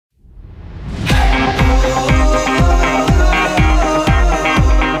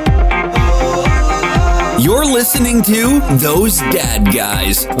listening to Those Dad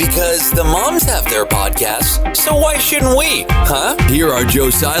Guys, because the moms have their podcasts, so why shouldn't we? Huh? Here are Joe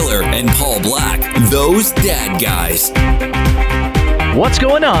Seiler and Paul Black, Those Dad Guys. What's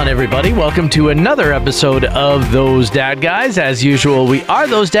going on, everybody? Welcome to another episode of Those Dad Guys. As usual, we are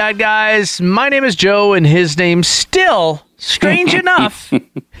Those Dad Guys. My name is Joe, and his name still, strange enough,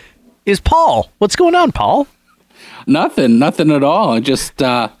 is Paul. What's going on, Paul? Nothing at all. Just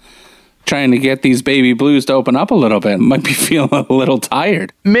trying to get these baby blues to open up a little bit. Might be feeling a little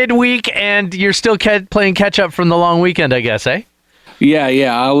tired. Midweek, and you're still playing catch up from the long weekend, I guess, eh? Yeah.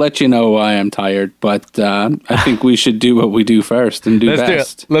 I'll let you know I am tired, but I think we should do what we do first and do Let's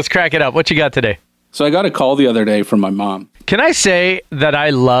best. do it. Let's crack it up. What you got today? So I got a call the other day from my mom. Can I say that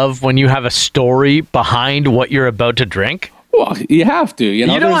I love when you have a story behind what you're about to drink? Well, you have to. You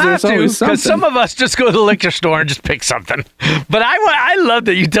know, you don't have there's to, always because some something. of us just go to the liquor store and just pick something. But I love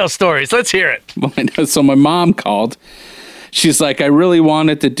that you tell stories. Let's hear it. Well, I know. So my mom called. She's like, I really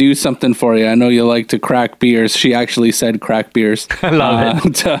wanted to do something for you. I know you like to crack beers. She actually said crack beers. I love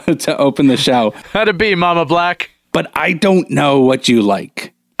it. To open the show. How'd it be, Mama Black? But I don't know what you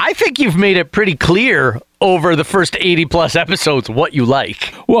like. I think you've made it pretty clear over the first 80 plus episodes what you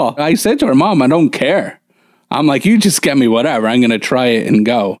like. Well, I said to her, Mom, I don't care. I'm like, you just get me whatever. I'm going to try it and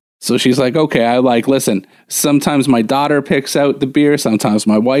go. So she's like, okay, listen, sometimes my daughter picks out the beer. Sometimes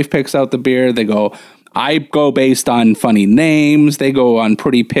my wife picks out the beer. I go based on funny names. They go on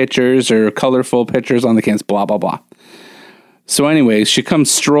pretty pictures or colorful pictures on the cans, blah, blah, blah. So anyways, she comes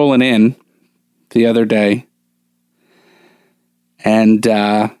strolling in the other day. And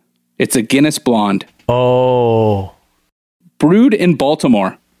it's a Guinness Blonde. Oh. Brewed in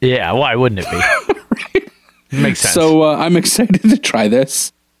Baltimore. Yeah, why wouldn't it be? Right. Makes sense. So I'm excited to try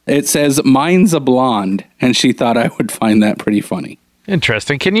this. It says, mine's a blonde, and she thought I would find that pretty funny.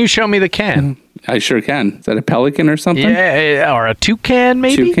 Interesting. Can you show me the can? I sure can. Is that a pelican or something? Yeah, or a toucan,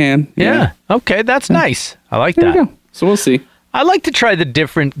 maybe? Toucan. Yeah. Okay, that's nice. I like There that. you go. So we'll see. I like to try the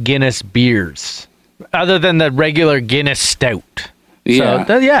different Guinness beers, other than the regular Guinness Stout. Yeah.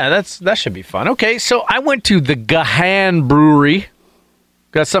 So, that should be fun. Okay, so I went to the Gahan Brewery.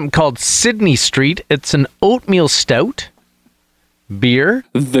 Got something called Sydney Street. It's an oatmeal stout beer.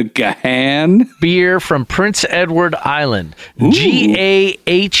 The Gahan? Beer from Prince Edward Island. Ooh. Gahan.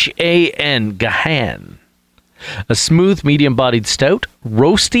 Gahan. A smooth, medium-bodied stout.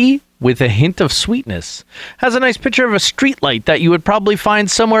 Roasty with a hint of sweetness. Has a nice picture of a street light that you would probably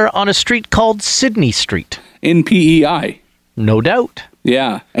find somewhere on a street called Sydney Street. In PEI. No doubt.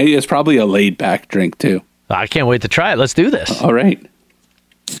 Yeah. And it's probably a laid-back drink, too. I can't wait to try it. Let's do this. All right.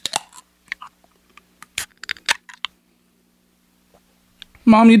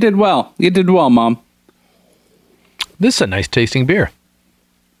 Mom, you did well. You did well, Mom. This is a nice tasting beer.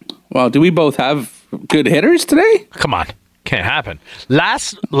 Well, do we both have good hitters today? Come on. Can't happen.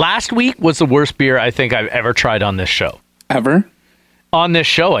 Last week was the worst beer I think I've ever tried on this show. Ever? On this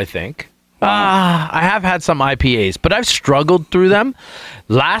show, I think. I have had some IPAs, but I've struggled through them.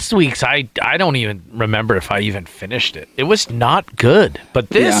 Last week's, I don't even remember if I even finished it. It was not good.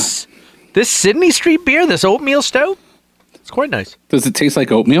 But this Sydney Street beer, this oatmeal stout, it's quite nice. Does it taste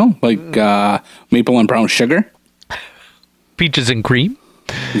like oatmeal? Like maple and brown sugar? Peaches and cream?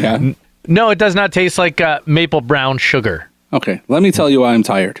 Yeah. No, it does not taste like maple brown sugar. Okay, let me tell you why I'm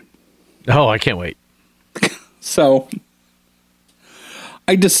tired. Oh, I can't wait. So,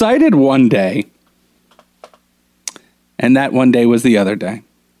 I decided one day, and that one day was the other day.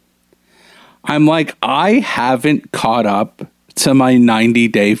 I'm like, I haven't caught up to my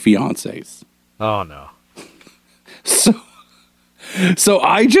 90-day fiancés. Oh, no. So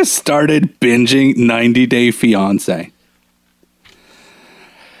I just started binging 90-Day Fiancé.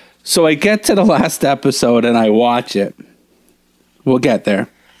 So I get to the last episode and I watch it. We'll get there.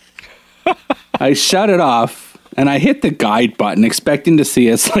 I shut it off and I hit the guide button expecting to see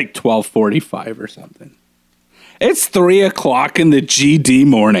it's like 12:45 or something. It's 3 o'clock in the GD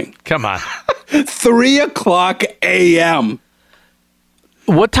morning. Come on. 3 o'clock a.m.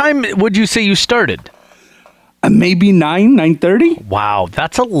 What time would you say you started? Maybe 9:30? Wow,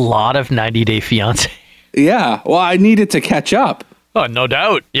 that's a lot of 90 Day Fiancé. Yeah, well, I needed to catch up. Oh, no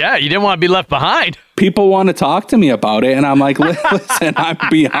doubt. Yeah, you didn't want to be left behind. People want to talk to me about it, and I'm like, listen, I'm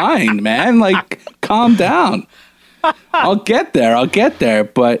behind, man. Like, calm down. I'll get there.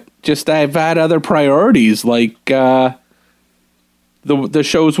 But just I've had other priorities, like the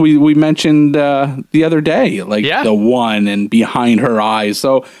shows we mentioned the other day, like The One and Behind Her Eyes.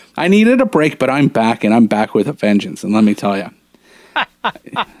 So I needed a break, but I'm back, and I'm back with a vengeance. And let me tell you.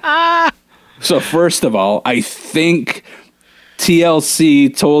 So first of all, I think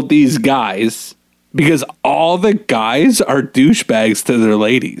TLC told these guys because all the guys are douchebags to their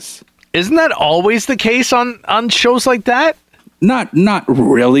ladies. Isn't that always the case on shows like that? Not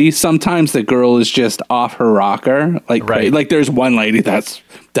really. Sometimes the girl is just off her rocker. Right. Like there's one lady that's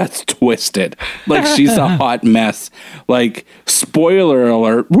twisted. Like she's a hot mess. Like spoiler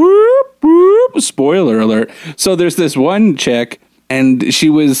alert. Whoop, whoop, spoiler alert. So there's this one chick and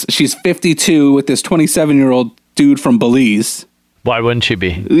she's 52 with this 27-year-old dude from Belize. Why wouldn't she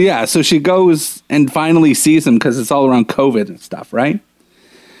be? Yeah, so she goes and finally sees him because it's all around COVID and stuff, right?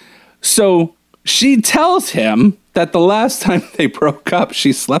 So she tells him that the last time they broke up,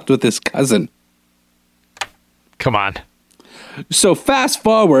 she slept with his cousin. Come on. So fast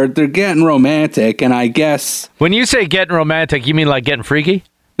forward, they're getting romantic, and I guess When you say getting romantic, you mean like getting freaky?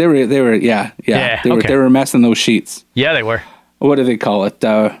 they were yeah. They were messing those sheets. Yeah, they were. What do they call it?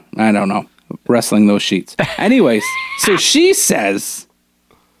 I don't know. Wrestling those sheets. Anyways, so she says,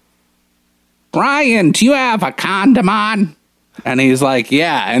 "Brian, do you have a condom on?" And he's like,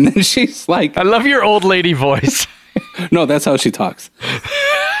 "Yeah." And then she's like, I love your old lady voice. "No, that's how she talks."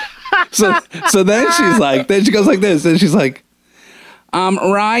 So then she's like, then she goes like this, and she's like,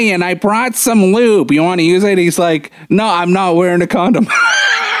 "Ryan, I brought some lube. You want to use it?" He's like, "No, I'm not wearing a condom."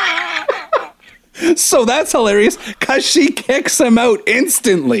 So that's hilarious because she kicks him out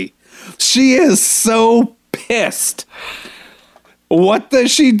instantly. She is so pissed. What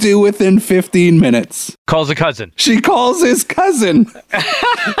does she do within 15 minutes? Calls a cousin. She calls his cousin.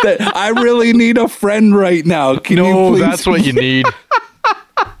 That I really need a friend right now. Can you No, please? that's what you need.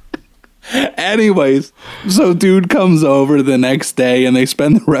 Anyways, so dude comes over the next day and they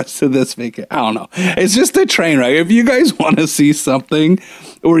spend the rest of this vacation. I don't know. It's just a train wreck. If you guys want to see something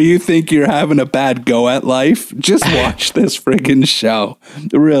or you think you're having a bad go at life, just watch this friggin' show.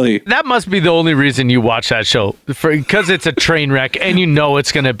 Really. That must be the only reason you watch that show, because it's a train wreck and you know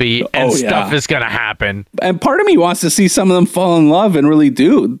it's going to be, and stuff is going to happen. And part of me wants to see some of them fall in love and really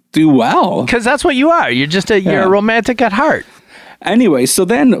do well. Because that's what you are. You're just you're a romantic at heart. Anyway, so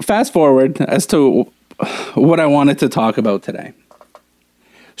then fast forward as to what I wanted to talk about today.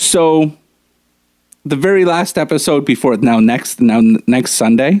 So the very last episode before next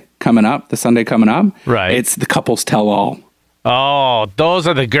Sunday coming up, the Sunday coming up, right? It's the couples tell all. Oh, those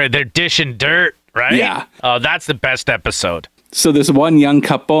are the great. They're dishing dirt, right? Yeah. Oh, that's the best episode. So this one young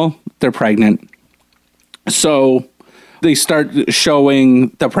couple, they're pregnant. So they start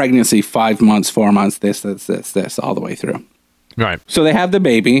showing the pregnancy 5 months, 4 months, this, all the way through. Right. So they have the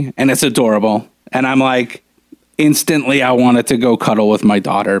baby, and it's adorable. And I'm like, instantly, I wanted to go cuddle with my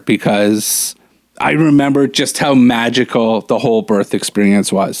daughter because I remember just how magical the whole birth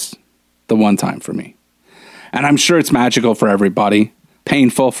experience was the one time for me. And I'm sure it's magical for everybody.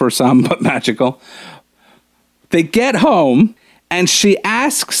 Painful for some, but magical. They get home, and she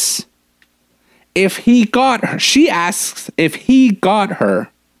asks if he got her. She asks if he got her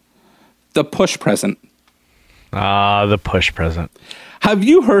the push present. The push present. Have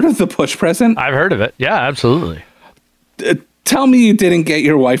you heard of the push present? I've heard of it. Yeah, absolutely. Tell me you didn't get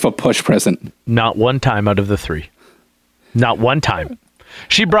your wife a push present. Not one time out of the 3. Not one time.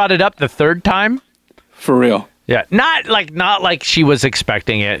 She brought it up the 3rd time. For real. Yeah, not like she was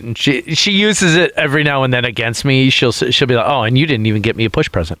expecting it, and she uses it every now and then against me. She'll be like, "Oh, and you didn't even get me a push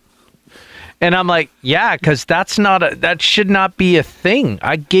present." And I'm like, yeah, because that should not be a thing.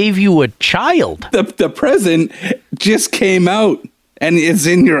 I gave you a child. The present just came out and it's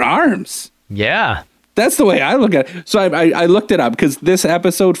in your arms. Yeah. That's the way I look at it. So I looked it up because this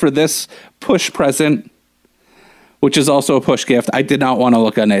episode for this push present, which is also a push gift, I did not want to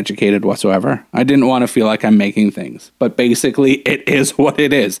look uneducated whatsoever. I didn't want to feel like I'm making things. But basically, it is what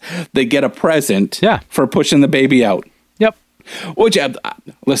it is. They get a present for pushing the baby out. Yep. Which,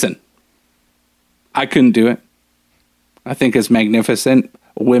 listen, I couldn't do it. I think it's magnificent.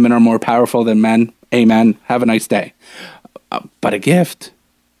 Women are more powerful than men. Amen. Have a nice day. But a gift.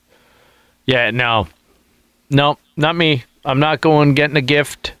 Yeah, no, not me. I'm not going getting a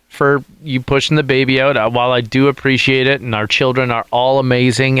gift for you pushing the baby out. While I do appreciate it, and our children are all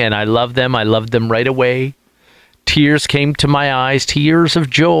amazing, and I love them. I loved them right away. Tears came to my eyes, tears of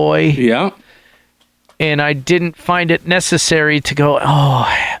joy. Yeah. And I didn't find it necessary to go,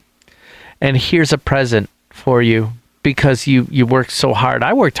 oh, and here's a present for you because you worked so hard.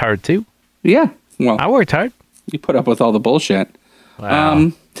 I worked hard too. Yeah. Well, I worked hard. You put up with all the bullshit.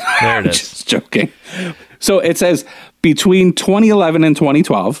 Wow. There it is. Just joking. So it says between 2011 and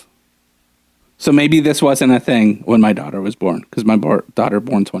 2012. So maybe this wasn't a thing when my daughter was born because my daughter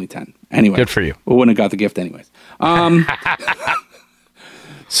born 2010. Anyway. Good for you. We wouldn't have got the gift anyways.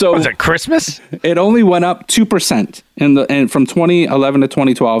 So Was it Christmas? it only went up 2% and from 2011 to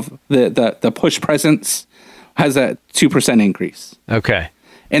 2012. The push presents has a 2% increase. Okay.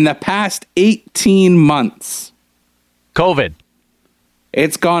 In the past 18 months, COVID.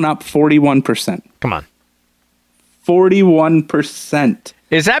 it's gone up 41%. Come on. 41%.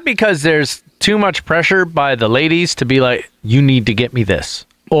 Is that because there's too much pressure by the ladies to be like, you need to get me this?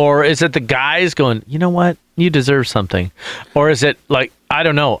 Or is it the guys going, you know what? You deserve something. Or is it like, I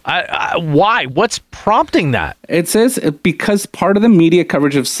don't know. Why? What's prompting that? It says because part of the media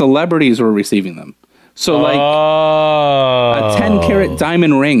coverage of celebrities were receiving them. So like a 10-carat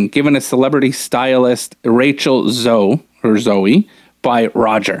diamond ring given a celebrity stylist, Rachel Zoe, by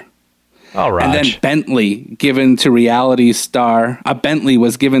Roger. All right. And then Bentley given to reality star. A Bentley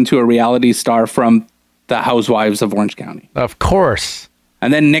was given to a reality star from the Housewives of Orange County. Of course.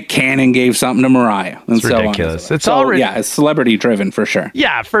 And then Nick Cannon gave something to Mariah. And It's so ridiculous. On. It's so, already yeah, it's celebrity driven for sure.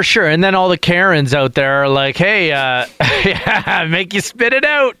 Yeah, for sure. And then all the Karens out there are like, hey, yeah, make you spit it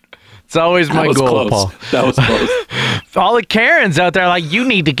out. It's always my goal, Paul. That was close. All the Karens out there are like, you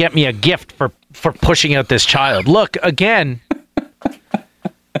need to get me a gift for pushing out this child. Look, again,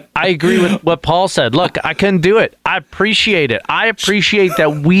 I agree with what Paul said. Look, I can do it. I appreciate it. I appreciate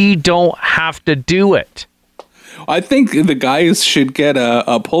that we don't have to do it. I think the guys should get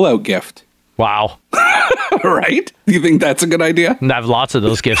a pullout gift. Wow. Right? Do you think that's a good idea? And I have lots of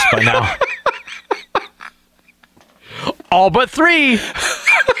those gifts by now. All but 3.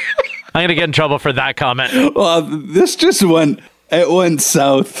 I'm going to get in trouble for that comment. Well, this just went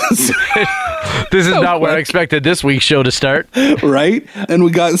south. This is not where I expected this week's show to start. Right? And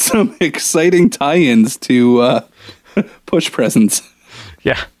we got some exciting tie-ins to push presents.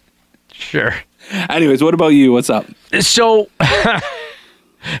 Yeah, sure. Anyways, what about you? What's up? So,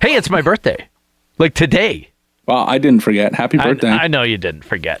 hey, it's my birthday. Like today. Well, I didn't forget. Happy birthday. I know you didn't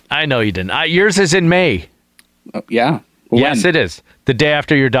forget. I know you didn't. Yours is in May. Yeah. Yes, it is. The day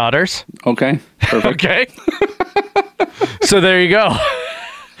after your daughter's. Okay. Perfect. Okay. So there you go.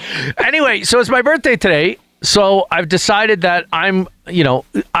 Anyway, so it's my birthday today. So I've decided that I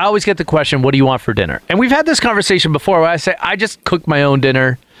always get the question, what do you want for dinner? And we've had this conversation before where I say, I just cook my own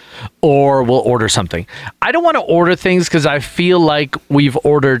dinner or we'll order something. I don't want to order things because I feel like we've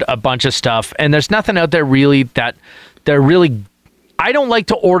ordered a bunch of stuff and there's nothing out there really that they're really... I don't like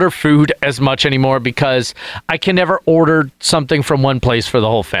to order food as much anymore because I can never order something from one place for the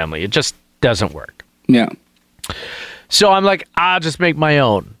whole family. It just doesn't work. Yeah. So I'm like, I'll just make my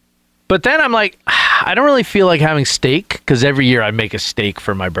own. But then I'm like, I don't really feel like having steak because every year I make a steak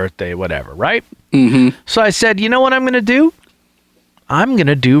for my birthday, whatever, right? Mm-hmm. So I said, you know what I'm going to do? I'm going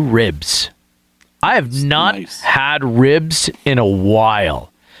to do ribs. I have not had ribs in a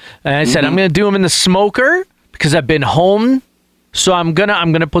while. And I said, I'm going to do them in the smoker because I've been home. So I'm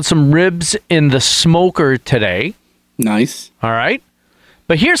gonna put some ribs in the smoker today. Nice. All right.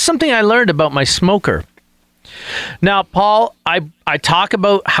 But here's something I learned about my smoker. Now, Paul, I talk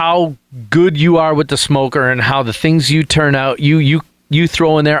about how good you are with the smoker and how the things you turn out, you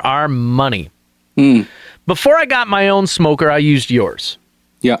throw in there are money. Before I got my own smoker, I used yours.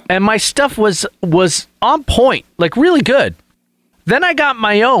 Yeah. And my stuff was on point, like really good. Then I got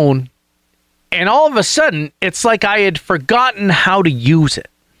my own. And all of a sudden, it's like I had forgotten how to use it.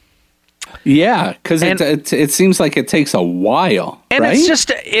 Yeah, because it seems like it takes a while, and right? It's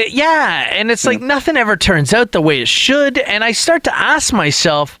just, and it's like nothing ever turns out the way it should. And I start to ask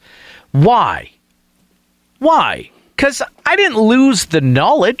myself, why? Why? Because I didn't lose the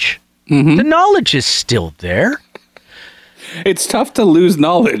knowledge. Mm-hmm. The knowledge is still there. It's tough to lose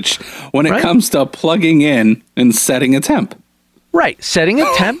knowledge when it comes to plugging in and setting a temp. Right. Setting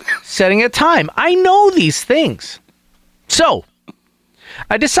a temp, setting a time. I know these things. So,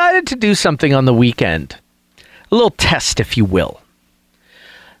 I decided to do something on the weekend. A little test, if you will.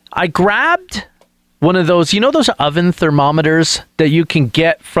 I grabbed one of those, those oven thermometers that you can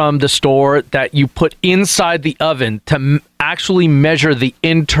get from the store that you put inside the oven to actually measure the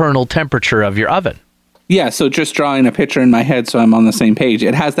internal temperature of your oven. Yeah, so just drawing a picture in my head so I'm on the same page.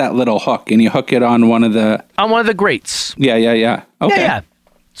 It has that little hook, and you hook it on one of the... On one of the grates. Yeah. Okay. Yeah.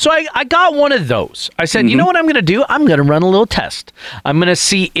 So I got one of those. I said, you know what I'm going to do? I'm going to run a little test. I'm going to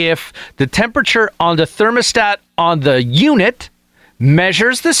see if the temperature on the thermostat on the unit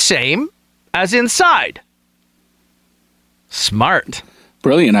measures the same as inside. Smart.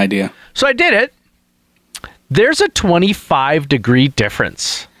 Brilliant idea. So I did it. There's a 25-degree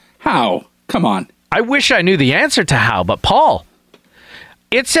difference. How? Come on. I wish I knew the answer to how, but Paul,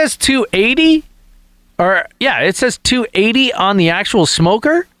 it says 280, it says 280 on the actual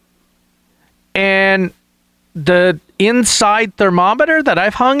smoker, and the inside thermometer that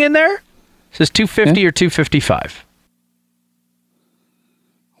I've hung in there says 250 or 255.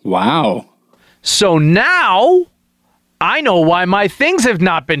 Wow. So now I know why my things have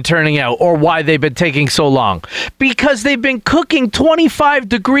not been turning out or why they've been taking so long. Because they've been cooking 25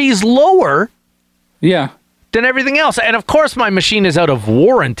 degrees lower Yeah. than everything else. And of course, my machine is out of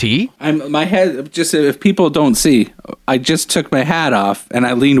warranty. My head, just if people don't see, I just took my hat off and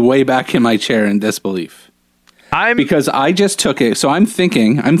I leaned way back in my chair in disbelief. Because I just took it. So I'm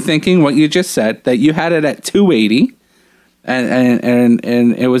thinking what you just said, that you had it at 280 and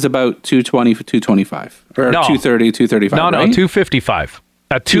it was about 220 for 225 or 230, 235. No, right? 255.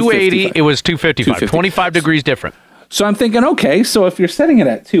 At 280, it was 255. 25 degrees different. So I'm thinking, okay, so if you're setting it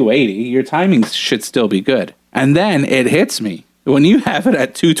at 280, your timing should still be good. And then it hits me. When you have it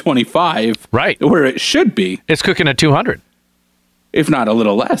at 225, right, where it should be, it's cooking at 200. If not a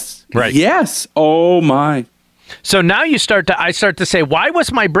little less. Right. Yes. Oh my. So now I start to say, why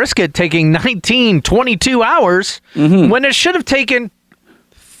was my brisket taking 19, 22 hours when it should have taken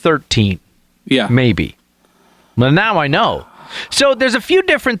 13? Yeah. Maybe. Well, now I know. So there's a few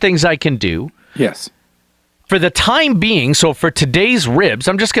different things I can do. Yes. For the time being, so for today's ribs,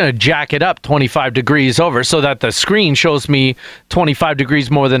 I'm just going to jack it up 25 degrees over so that the screen shows me 25 degrees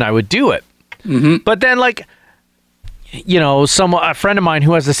more than I would do it. But then, like, you know, a friend of mine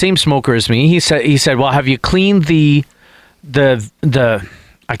who has the same smoker as me, he said, well, have you cleaned the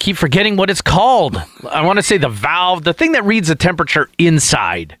I keep forgetting what it's called. I want to say the valve, the thing that reads the temperature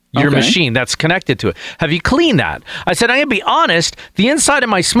inside your machine that's connected to it. Have you cleaned that? I said, I'm going to be honest, the inside of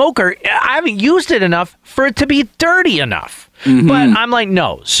my smoker, I haven't used it enough for it to be dirty enough. But I'm like,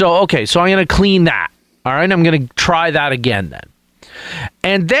 no. So I'm going to clean that. All right, I'm going to try that again then.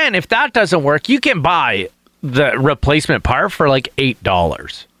 And then if that doesn't work, you can buy the replacement part for like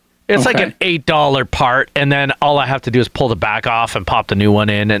 $8. It's like an $8 part, and then all I have to do is pull the back off and pop the new one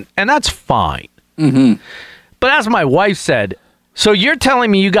in, and that's fine. But as my wife said, so you're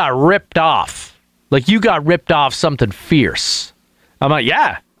telling me you got ripped off. Like you got ripped off something fierce. I'm like,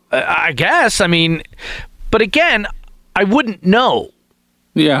 yeah, I guess. I mean, but again, I wouldn't know.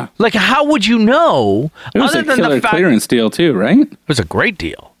 Yeah. Like, how would you know? It was a killer clearance deal too, right? It was a great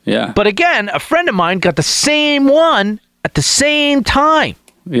deal. Yeah. But again, a friend of mine got the same one at the same time.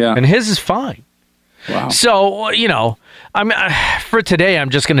 Yeah. And his is fine. Wow. So, you know, for today, I'm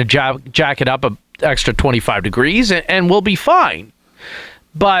just going to jack it up an extra 25 degrees and we'll be fine.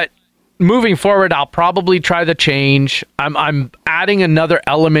 But moving forward, I'll probably try the change. I'm adding another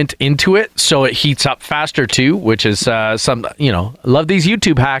element into it so it heats up faster too, which is some, you know, love these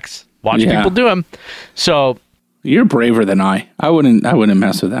YouTube hacks. Watch people do them. So you're braver than I wouldn't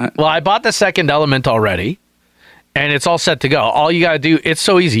mess with that. Well, I bought the second element already. And it's all set to go. All you got to do, it's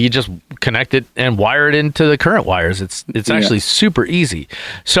so easy. You just connect it and wire it into the current wires. It's actually super easy.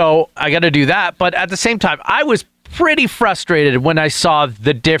 So I got to do that. But at the same time, I was pretty frustrated when I saw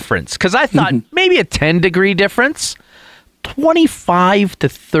the difference. Because I thought maybe a 10-degree difference. 25 to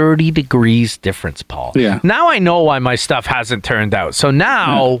 30 degrees difference, Paul. Yeah. Now I know why my stuff hasn't turned out. So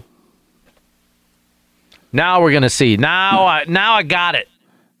now we're going to see. Now I got it.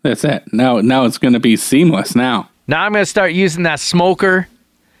 That's it. Now it's going to be seamless now. Now I'm going to start using that smoker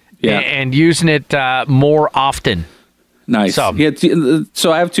and using it more often. Nice.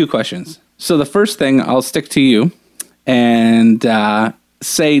 So I have two questions. So the first thing, I'll stick to you and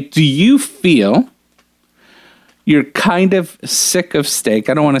say, do you feel you're kind of sick of steak?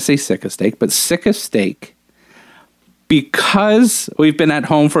 I don't want to say sick of steak, but sick of steak because we've been at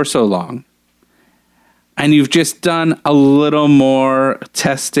home for so long. And you've just done a little more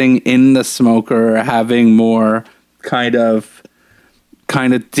testing in the smoker, having more kind of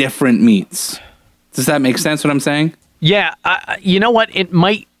different meats. Does that make sense what I'm saying? Yeah. You know what?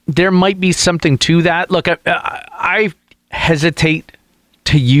 There might be something to that. Look, I hesitate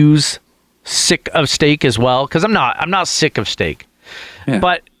to use sick of steak as well because I'm not sick of steak. Yeah.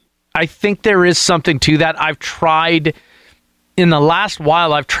 But I think there is something to that. I've tried in the last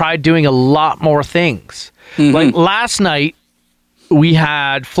while, I've tried doing a lot more things. Like last night, we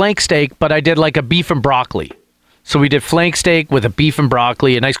had flank steak, but I did like a beef and broccoli. So we did flank steak with a beef and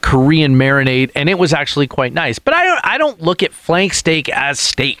broccoli, a nice Korean marinade, and it was actually quite nice. But I don't look at flank steak as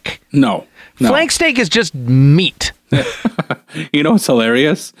steak. No. Flank steak is just meat. You know what's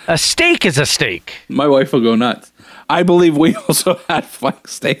hilarious? A steak is a steak. My wife will go nuts. I believe we also had flank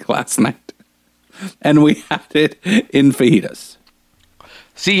steak last night. And we had it in fajitas.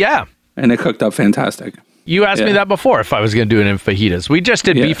 See, yeah. And it cooked up fantastic. You asked me that before if I was going to do it in fajitas. We just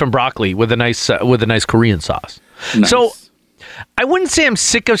did beef and broccoli with a nice Korean sauce. Nice. So I wouldn't say I'm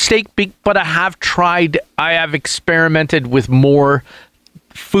sick of steak, but I have experimented with more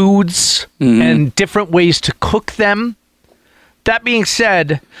foods and different ways to cook them. That being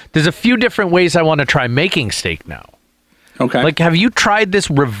said, there's a few different ways I want to try making steak now. Okay. Like, have you tried this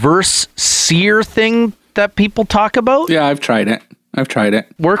reverse sear thing that people talk about? Yeah, I've tried it.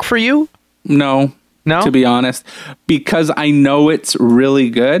 Work for you? No, No? to be honest, because I know it's really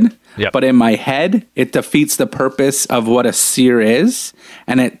good. Yep. But in my head, it defeats the purpose of what a sear is,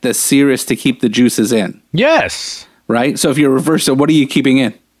 and the sear is to keep the juices in, Yes. right? So if you reverse it, what are you keeping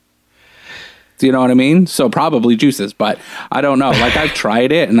in? Do you know what I mean? So probably juices, but I don't know. Like, I've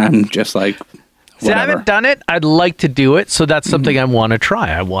tried it, and I'm just like, See, I whatever. haven't done it. I'd like to do it, so that's something I want to try.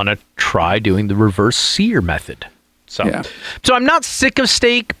 I want to try doing the reverse sear method. So, Yeah. so I'm not sick of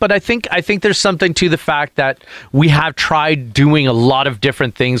steak, but I think there's something to the fact that we have tried doing a lot of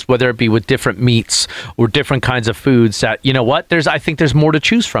different things, whether it be with different meats or different kinds of foods. That, you know what? I think there's more to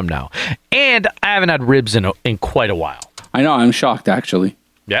choose from now, and I haven't had ribs in quite a while. I know, I'm shocked, actually.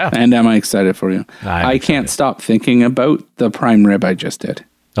 Yeah. And am I excited for you? I'm I can't stop thinking about the prime rib I just did,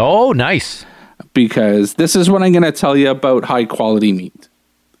 Oh, nice. because this is what I'm going to tell you about high quality meat.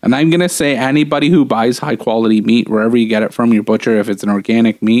 And I'm going to say anybody who buys high quality meat, wherever you get it from, your butcher, if it's an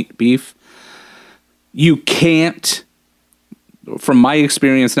organic meat, beef, you can't, from my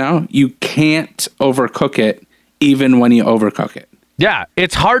experience now, you can't overcook it even when you overcook it. Yeah,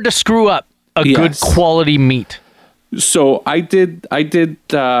 it's hard to screw up a good Yes. quality meat. So I did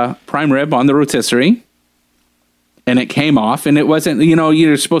prime rib on the rotisserie, and it came off, and it wasn't,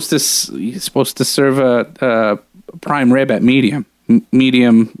 you're supposed to serve a prime rib at medium,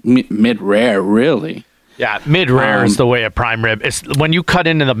 mid rare, really. Yeah, mid-rare is the way a prime rib is. When you cut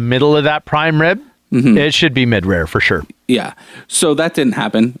into the middle of that prime rib, it should be mid-rare for sure. Yeah. So that didn't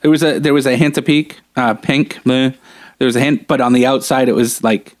happen. There was a hint of pink. There was a hint, but on the outside it was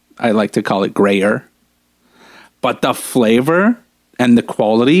like, I like to call it grayer. But the flavor and the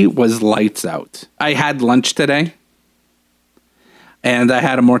quality was lights out. I had lunch today, and I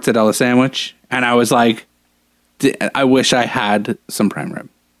had a mortadella sandwich, and I was like, I wish I had some prime rib.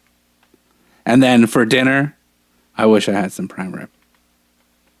 And then for dinner, I wish I had some prime rib.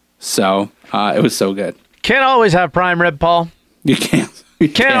 So it was so good. Can't always have prime rib, Paul. You can't. You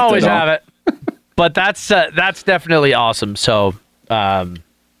Can't always have it. But that's definitely awesome. So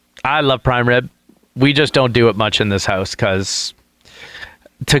I love prime rib. We just don't do it much in this house because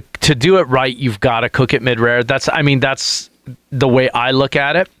to do it right, you've got to cook it mid-rare. That's the way I look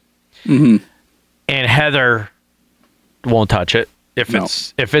at it. Mm-hmm. And Heather won't touch it if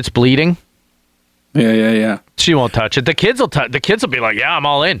it's bleeding. Yeah. She won't touch it. The kids will be like, yeah, I'm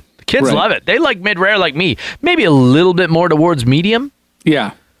all in. The kids Right. love it. They like mid-rare like me. Maybe a little bit more towards medium,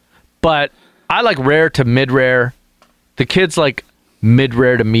 Yeah. but I like rare to mid-rare. The kids like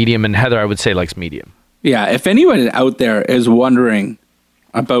mid-rare to medium, and Heather, I would say, likes medium. Yeah. If anyone out there is wondering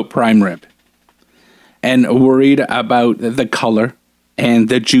about prime rib and worried about the color and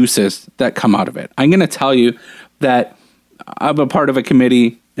the juices that come out of it, I'm going to tell you that I'm a part of a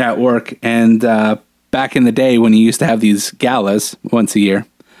committee at work, and back in the day when you used to have these galas once a year,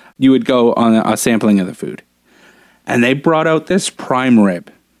 you would go on a sampling of the food. And they brought out this prime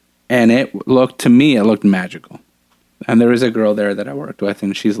rib, and it looked magical. And there was a girl there that I worked with,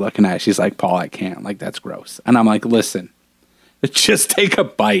 and she's looking at it. She's like, Paul, I can't. Like, that's gross. And I'm like, listen, just take a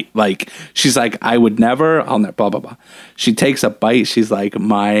bite. Like, she's like, I would never, I'll never, blah, blah, blah. She takes a bite. She's like,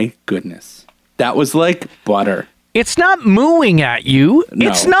 my goodness. That was like butter. It's not mooing at you. No.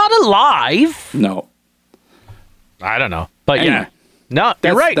 It's not alive. No. I don't know. But Anyway. yeah. No, That's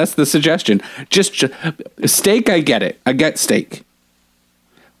you're right. That's the suggestion. Just steak, I get it. I get steak.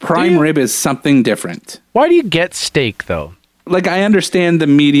 Prime rib is something different. Why do you get steak, though? Like, I understand the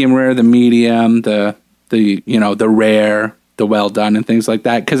medium rare, the medium, the rare, the well done, and things like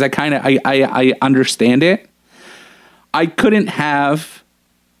that, because I understand it. I couldn't have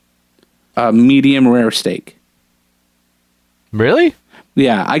a medium rare steak. Really?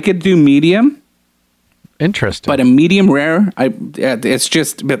 Yeah, I could do medium, Interesting. but a medium rare,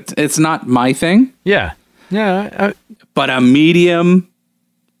 it's not my thing. yeah. Yeah. But a medium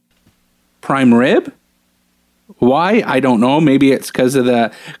prime rib, why? I don't know. Maybe it's because it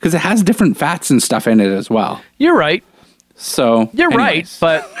has different fats and stuff in it as well. You're right. So You're anyways.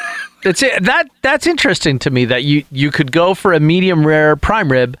 right. But that's interesting to me that you could go for a medium rare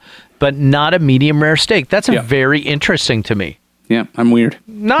prime rib, but not a medium rare steak. That's Yeah. very interesting to me. Yeah, I'm weird.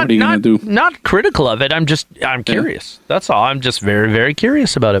 Not what are you gonna do? not critical of it. I'm curious. That's all. I'm just very, very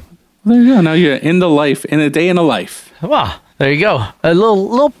curious about it. There you go. Now you're in a day in a life. Well, there you go. A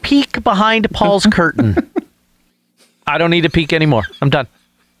little peek behind Paul's curtain. I don't need to peek anymore. I'm done.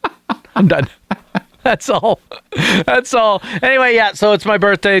 I'm done. That's all. That's all. Anyway, yeah, so it's my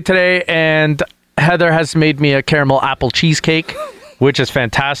birthday today, and Heather has made me a caramel apple cheesecake, which is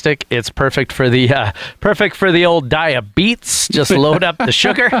fantastic. It's perfect for the old diabetes. Just load up the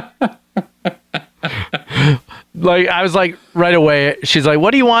sugar. Like, I was like, right away, she's like,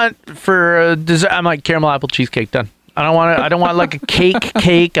 what do you want for dessert? I'm like, caramel apple cheesecake, done. I don't want like a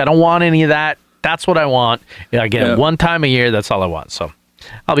cake. I don't want any of that. That's what I want. Yeah, again, one time a year, that's all I want. So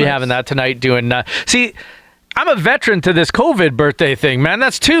I'll be having that tonight doing, see, I'm a veteran to this COVID birthday thing, man.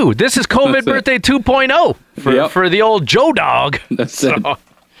 That's 2. This is COVID birthday 2.0 for the old Joe Dog. That's it.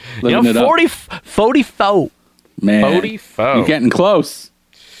 44. Man, 44. You're getting close.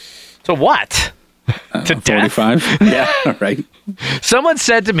 So what? To death? 45? Yeah, right. Someone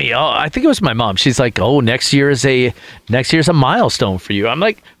said to me, I think it was my mom. She's like, next year's a milestone for you. I'm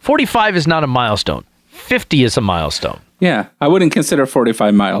like, 45 is not a milestone. 50 is a milestone. Yeah, I wouldn't consider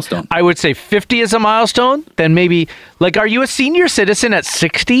 45 milestone. I would say 50 is a milestone. Then maybe, like, are you a senior citizen at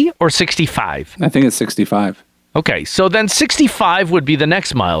 60 or 65? I think it's 65. Okay, so then 65 would be the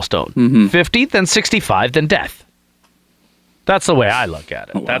next milestone. 50, then 65, then death. That's the way I look at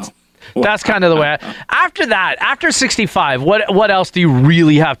it. Oh, wow. That's kind of the way. After 65, what else do you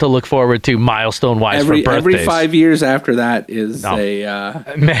really have to look forward to milestone-wise for birthdays? Every 5 years after that is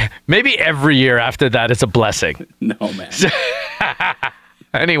maybe every year after that is a blessing. No, man.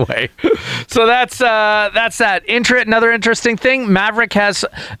 Anyway, so that's that. Another interesting thing, Maverick has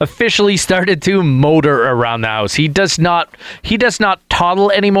officially started to motor around the house. He does not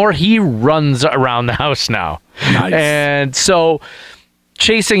toddle anymore. He runs around the house now. Nice. And so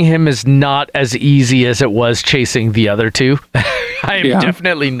chasing him is not as easy as it was chasing the other two. I am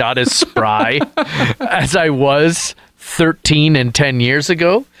definitely not as spry as I was 13 and 10 years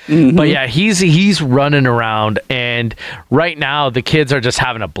ago. But yeah, he's running around, and right now the kids are just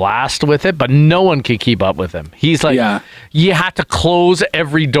having a blast with it, but no one can keep up with him. He's like, you have to close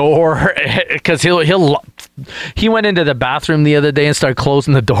every door because he went into the bathroom the other day and started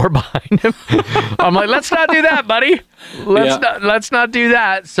closing the door behind him. I'm like, let's not do that, buddy. Let's not do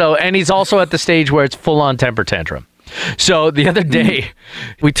that. So, and he's also at the stage where it's full on temper tantrum. So the other day,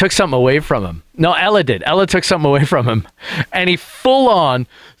 we took something away from him. No, Ella did. Ella took something away from him, and he full on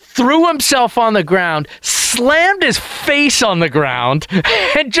threw himself on the ground, slammed his face on the ground,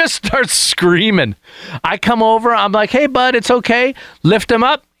 and just starts screaming. I come over. I'm like, hey, bud, it's okay. Lift him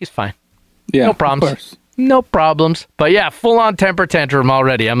up. He's fine. Yeah, no problems. No problems. But yeah, full on temper tantrum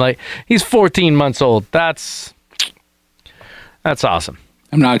already. I'm like, he's 14 months old. That's awesome.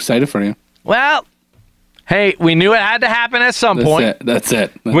 I'm not excited for you. Well, hey, we knew it had to happen at some point. That's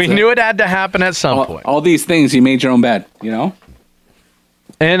it. We knew it had to happen at some point. All these things, you made your own bed, you know?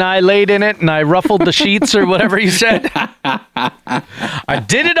 And I laid in it and I ruffled the sheets or whatever you said. I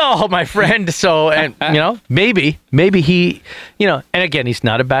did it all, my friend. So, and maybe he, and again, he's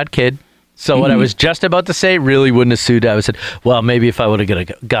not a bad kid. So what I was just about to say really wouldn't have suited. I said, well, maybe if I would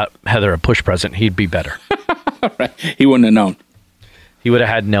have got Heather a push present, he'd be better. Right. He wouldn't have known. He would have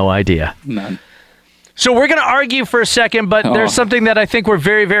had no idea. None. So we're going to argue for a second, but there's something that I think we're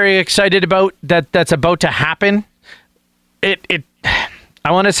very, very excited about that's about to happen.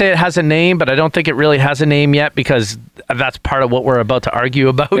 I want to say it has a name, but I don't think it really has a name yet because that's part of what we're about to argue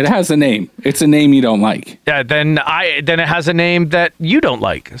about. It has a name. It's a name you don't like. Yeah, then it has a name that you don't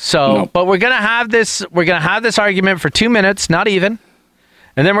like. So, Nope. But we're going to have this argument for 2 minutes, not even.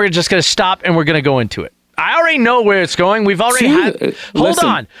 And then we're just going to stop and we're going to go into it. I already know where it's going. We've already hold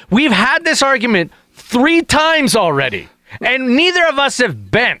on. We've had this argument 3 times already, and neither of us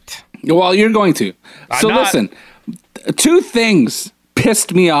have bent. Well, you're going to. So listen, 2 things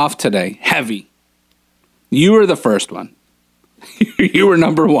pissed me off today. Heavy. You were the first one. You were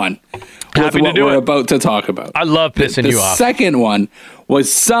number 1 with what we're about to talk about. I love pissing you off. The second one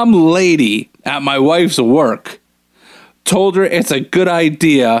was some lady at my wife's work told her it's a good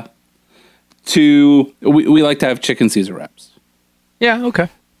idea to, we like to have chicken Caesar wraps. Yeah, okay.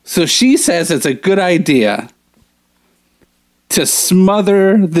 So she says it's a good idea to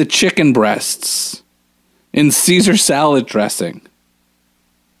smother the chicken breasts in Caesar salad dressing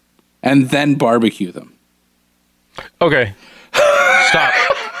and then barbecue them. Okay. Stop.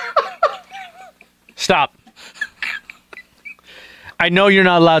 Stop. I know you're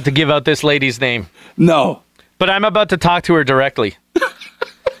not allowed to give out this lady's name. No. But I'm about to talk to her directly.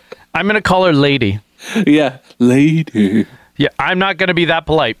 I'm going to call her Lady. Yeah, lady. Yeah, I'm not going to be that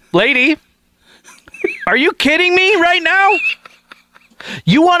polite. Lady, are you kidding me right now?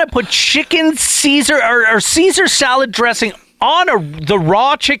 You want to put chicken Caesar or Caesar salad dressing on the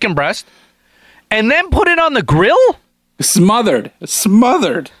raw chicken breast and then put it on the grill? Smothered.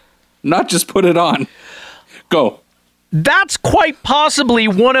 Not just put it on. Go. That's quite possibly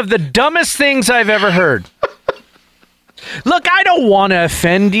one of the dumbest things I've ever heard. Look, I don't want to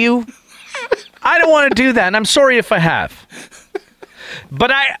offend you. I don't want to do that, and I'm sorry if I have.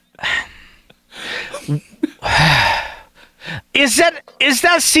 But Is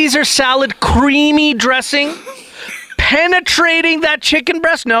that Caesar salad creamy dressing penetrating that chicken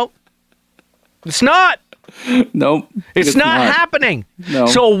breast? No. It's not. Nope. It's not happening. No.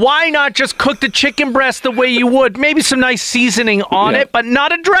 So why not just cook the chicken breast the way you would? Maybe some nice seasoning on it, but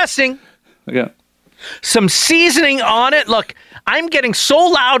not a dressing. Okay. Some seasoning on it. Look, I'm getting so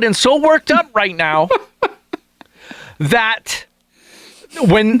loud and so worked up right now that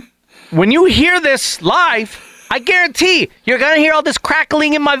when you hear this live, I guarantee you're going to hear all this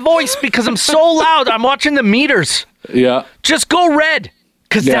crackling in my voice because I'm so loud. I'm watching the meters. Yeah. Just go red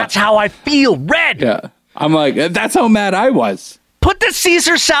because that's how I feel. Red. Yeah. I'm like, that's how mad I was. Put the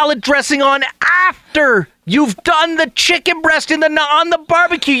Caesar salad dressing on after you've done the chicken breast on the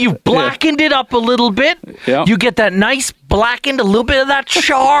barbecue. You've blackened it up a little bit. Yeah. You get that nice blackened, a little bit of that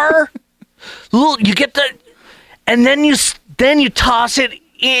char. You get the, and then you toss it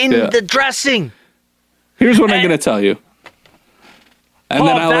in the dressing. Here's what I'm going to tell you. And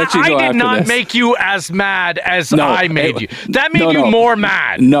then I'll let you go after this. I did not make you as mad as I made you. That made you more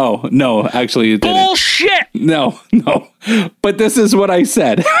mad. No, actually you didn't. Bullshit! No. But this is what I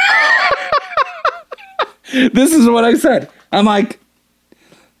said. This is what I said. I'm like,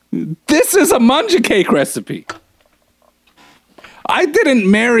 this is a munja cake recipe. I didn't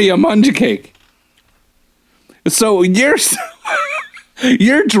marry a munja cake. So you're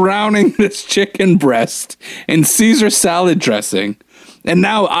drowning this chicken breast in Caesar salad dressing. And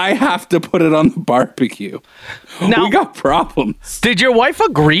now I have to put it on the barbecue. Now, we got problems. Did your wife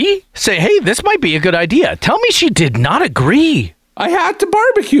agree? Say, hey, this might be a good idea. Tell me she did not agree. I had to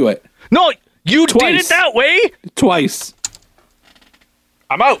barbecue it. No, you did it that way? Twice.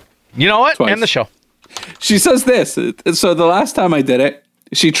 I'm out. You know what? Twice. End the show. She says this. So the last time I did it,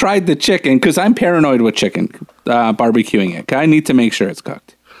 she tried the chicken, because I'm paranoid with chicken, barbecuing it. I need to make sure it's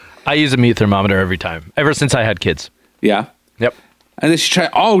cooked. I use a meat thermometer every time, ever since I had kids. Yeah? Yep. And then she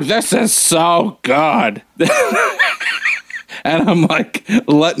tried, this is so good. And I'm like,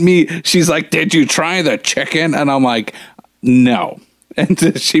 she's like, did you try the chicken? And I'm like, no.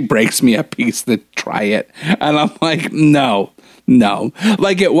 And she breaks me a piece to try it. And I'm like, no.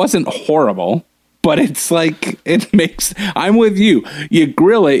 Like, it wasn't horrible, but it's like, I'm with you. You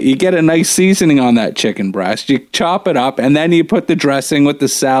grill it, you get a nice seasoning on that chicken breast, you chop it up, and then you put the dressing with the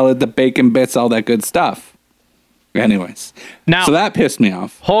salad, the bacon bits, all that good stuff. Anyways, so that pissed me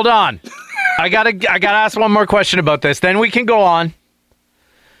off. Hold on. I gotta ask one more question about this. Then we can go on.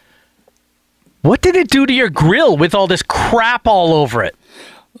 What did it do to your grill with all this crap all over it?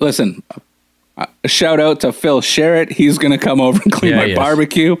 Listen, a shout out to Phil Sherritt. He's going to come over and clean my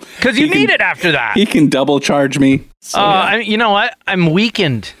barbecue. Because you need it after that. He can double charge me. So, you know what? I'm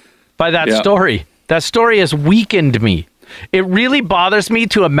weakened by that story. That story has weakened me. It really bothers me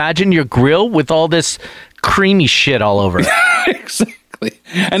to imagine your grill with all this creamy shit all over it. Exactly.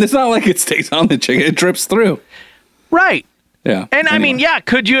 And it's not like it stays on the chicken. It drips through. Right. Yeah. And anyway. I mean,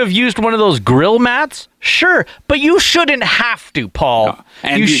 could you have used one of those grill mats? Sure. But you shouldn't have to, Paul. No.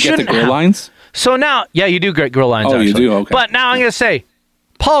 And you get the grill lines? So now, you do get grill lines. Oh, actually. you do? Okay. But now I'm going to say,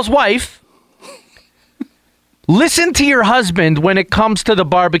 Paul's wife, listen to your husband when it comes to the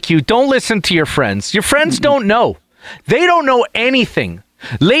barbecue. Don't listen to your friends. Your friends don't know. They don't know anything.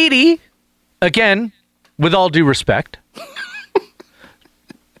 Lady, again, with all due respect,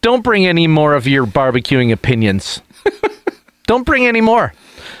 don't bring any more of your barbecuing opinions. Don't bring any more.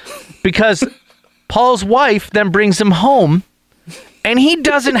 Because Paul's wife then brings him home, and he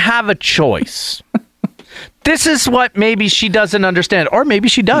doesn't have a choice. This is what maybe she doesn't understand, or maybe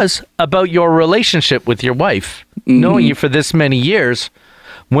she does, about your relationship with your wife, knowing you for this many years.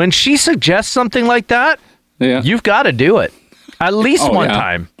 When she suggests something like that, you've got to do it. At least one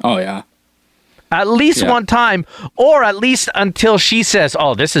time. Oh, yeah. At least one time, or at least until she says,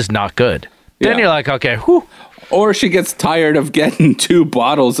 oh, this is not good. Then you're like, okay, whew. Or she gets tired of getting 2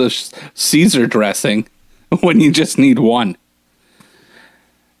 bottles of Caesar dressing when you just need one.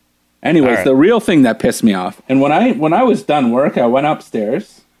 Anyways, the real thing that pissed me off, and when I was done work, I went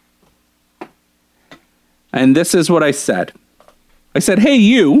upstairs, and this is what I said. I said, hey,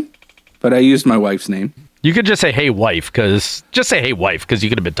 you, but I used my wife's name. You could just say, hey, wife, because you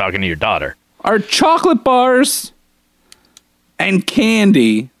could have been talking to your daughter. Are chocolate bars and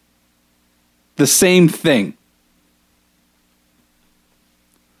candy the same thing?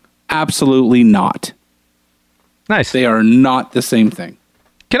 Absolutely not. Nice. They are not the same thing.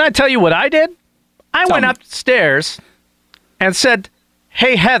 Can I tell you what I did? I went upstairs and said,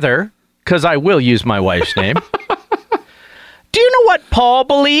 "Hey, Heather," because I will use my wife's name. Do you know what Paul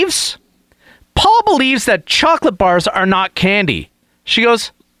believes? Paul believes that chocolate bars are not candy. She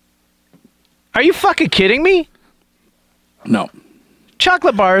goes, "Are you fucking kidding me? No.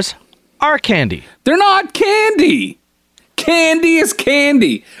 Chocolate bars are candy." They're not candy. Candy is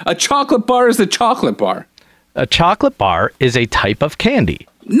candy. A chocolate bar is a chocolate bar. A chocolate bar is a type of candy.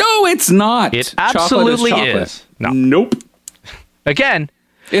 No, it's not. It absolutely is. No. Nope. Again,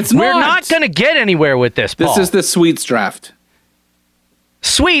 It's we're not. not going to get anywhere with this, Paul. This is the sweets draft.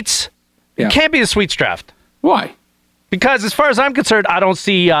 Sweets. Yeah. It can't be the sweets draft. Why? Because as far as I'm concerned, I don't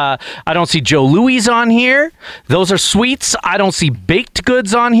see Joe Louis on here. Those are sweets. I don't see baked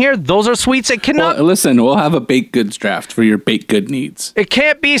goods on here. Those are sweets. It cannot. Well, listen, we'll have a baked goods draft for your baked good needs. It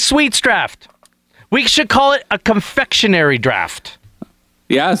can't be sweets draft. We should call it a confectionery draft.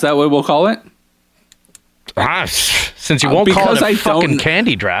 Yeah, is that what we'll call it? Since you won't call it a because fucking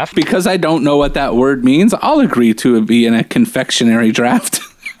candy draft. Because I don't know what that word means, I'll agree to it be in a confectionery draft.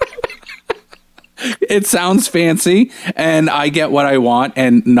 It sounds fancy, and I get what I want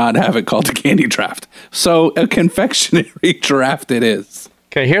and not have it called a candy draft. So a confectionery draft it is.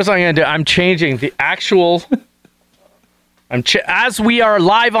 Okay, here's what I'm going to do. I'm changing the actual... as we are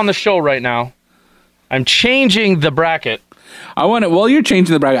live on the show right now, I'm changing the bracket. I want it. While you're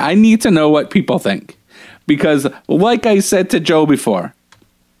changing the bracket, I need to know what people think. Because like I said to Joe before,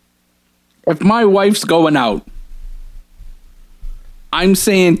 if my wife's going out, I'm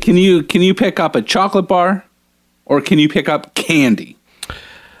saying, can you pick up a chocolate bar or can you pick up candy?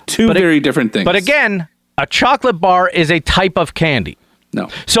 Two very different things. But again, a chocolate bar is a type of candy. No.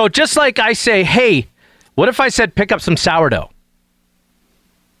 So just like I say, hey, what if I said pick up some sourdough?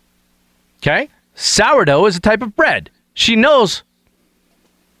 Okay? Sourdough is a type of bread. She knows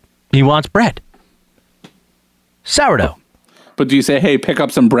he wants bread. Sourdough. But do you say, hey, pick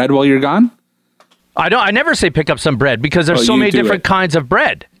up some bread while you're gone? I never say pick up some bread because there's so many different kinds of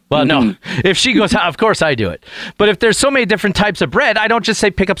bread. Well, no. If she goes out, of course I do it. But if there's so many different types of bread, I don't just say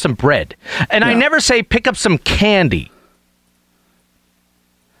pick up some bread. And I never say pick up some candy.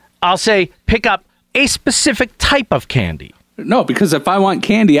 I'll say pick up a specific type of candy. No, because if I want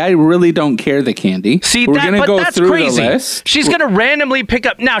candy, I really don't care the candy. See, We're gonna go that's through crazy. the list. She's going to randomly pick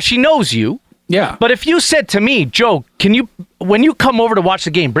up. Now, she knows you. Yeah. But if you said to me, Joe, when you come over to watch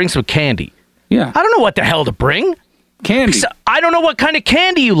the game, bring some candy. Yeah. I don't know what the hell to bring. Candy. I don't know what kind of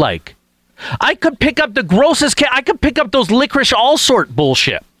candy you like. I could pick up the grossest I could pick up those licorice all sort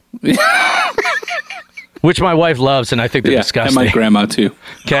bullshit. Which my wife loves, and I think they're disgusting. And my grandma, too.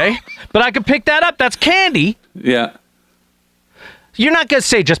 Okay? But I could pick that up. That's candy. Yeah. You're not going to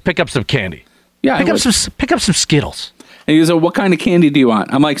say just pick up some candy. Yeah. Pick up some Skittles. And he goes, what kind of candy do you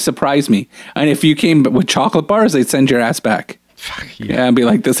want? I'm like, surprise me. And if you came with chocolate bars, they'd send your ass back. Fuck you. Yeah, and be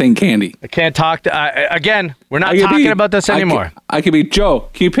like, this ain't candy. I can't talk again, we're not talking about this anymore. I could be,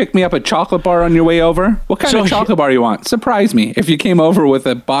 Joe, can you pick me up a chocolate bar on your way over? What kind of chocolate bar you want? Surprise me. If you came over with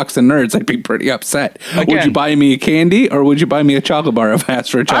a box of Nerds, I'd be pretty upset. Again, would you buy me a candy or would you buy me a chocolate bar if I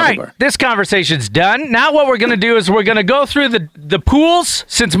asked for a chocolate bar? This conversation's done. Now what we're going to do is we're going to go through the pools.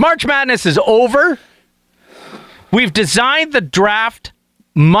 Since March Madness is over, we've designed the draft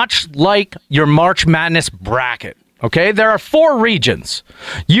much like your March Madness bracket. Okay, there are 4 regions.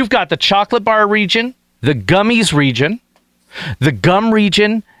 You've got the chocolate bar region, the gummies region, the gum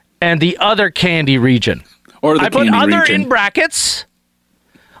region, and the other candy region. Or the candy region. I put other in brackets,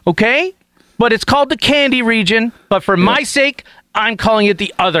 okay? But it's called the candy region, but for my sake, I'm calling it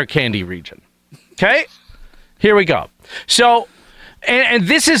the other candy region. Okay? Here we go. So, and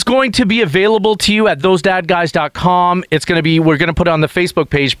this is going to be available to you at thosedadguys.com. It's going to be, we're going to put it on the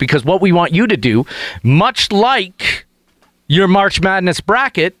Facebook page because what we want you to do, much like your March Madness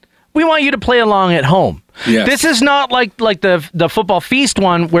bracket, we want you to play along at home. Yes. This is not like the Football Feast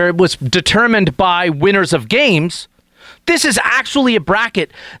one where it was determined by winners of games. This is actually a bracket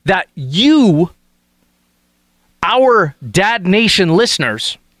that you, our Dad Nation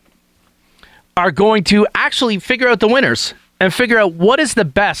listeners, are going to actually figure out the winners. And figure out what is the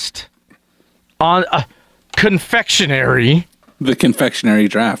best on a confectionery. The confectionery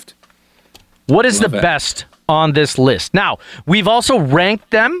draft. What is the best on this list? Now, we've also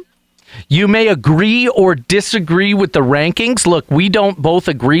ranked them. You may agree or disagree with the rankings. Look, we don't both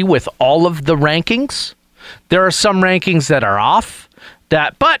agree with all of the rankings. There are some rankings that are off.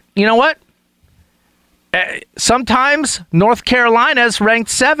 But you know what? Sometimes North Carolina's ranked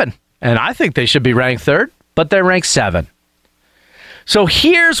 7. And I think they should be ranked 3rd, but they're ranked 7. So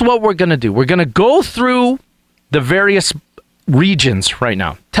here's what we're going to do. We're going to go through the various regions right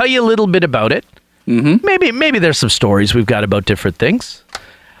now. Tell you a little bit about it. Maybe there's some stories we've got about different things.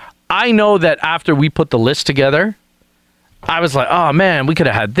 I know that after we put the list together, I was like, oh man, we could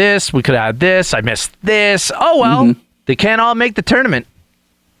have had this, we could have had this, I missed this. Oh well, they can't all make the tournament.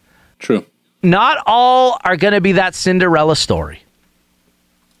 True. Not all are going to be that Cinderella story.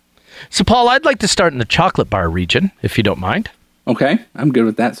 So Paul, I'd like to start in the chocolate bar region, if you don't mind. Okay, I'm good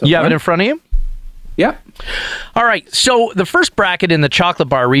with that. So you far. have it in front of you? Yeah. All right, so the first bracket in the chocolate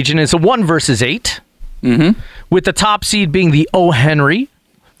bar region is a 1 versus 8, with the top seed being the O. Henry.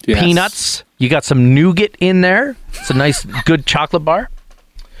 Yes. Peanuts. You got some nougat in there. It's a nice, good chocolate bar.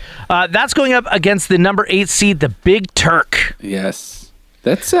 That's going up against the number 8 seed, the Big Turk. Yes.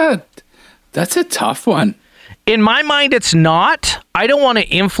 That's a tough one. In my mind, it's not. I don't want to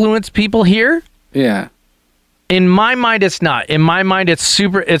influence people here. Yeah. In my mind, it's not. In my mind, it's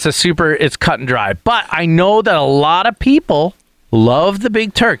cut and dry. But I know that a lot of people love the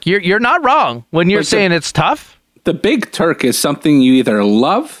Big Turk. You're not wrong when you're saying it's tough. The Big Turk is something you either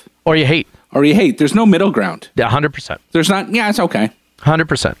love or you hate. There's no middle ground. Yeah, 100%. There's not. Yeah, it's okay.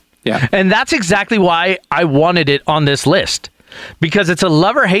 100%. Yeah. And that's exactly why I wanted it on this list. Because it's a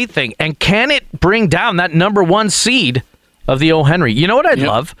love or hate thing. And can it bring down that number 1 seed of the O. Henry? You know what I'd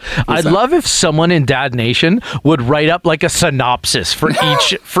love? I'd love if someone in Dad Nation would write up like a synopsis for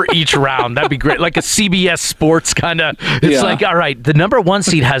each round. That'd be great. Like a CBS Sports kind of. It's like, all right, the number 1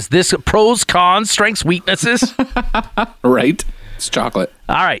 seed has this pros, cons, strengths, weaknesses. Right. It's chocolate.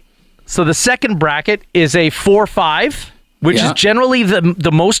 All right. So the second bracket is a 4-5, which is generally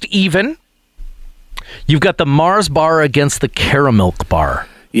the most even. You've got the Mars bar against the Caramilk bar.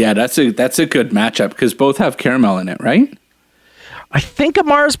 Yeah, that's a good matchup because both have caramel in it, right? I think a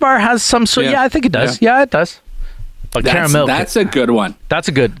Mars bar has some sort. Yeah, I think it does. Yeah, it does. But Caramilk. That's a good one. That's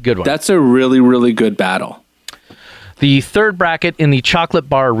a good one. That's a really, really good battle. The third bracket in the chocolate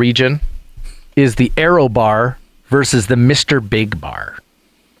bar region is the Aero bar versus the Mr. Big bar.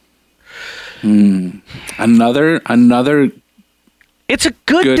 Another. It's a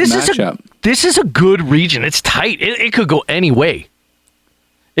good matchup. This is a good region. It's tight. It could go any way.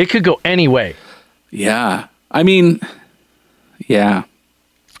 It could go any way. Yeah. I mean, yeah.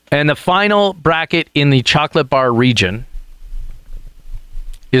 And the final bracket in the chocolate bar region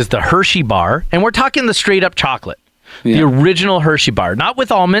is the Hershey bar. And we're talking the straight up chocolate. Yeah. The original Hershey bar. Not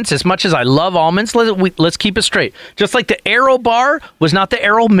with almonds. As much as I love almonds, let's keep it straight. Just like the Aero bar was not the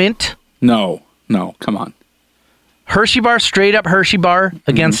Aero Mint. No. Come on. Hershey bar, straight up Hershey bar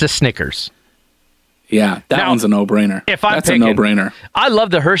against the Snickers. Yeah, that one's a no-brainer. That's a no-brainer. I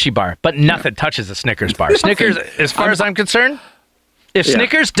love the Hershey bar, but nothing touches the Snickers bar. Snickers, as far as I'm concerned, if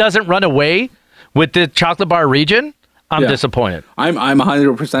Snickers doesn't run away with the chocolate bar region, I'm disappointed. I'm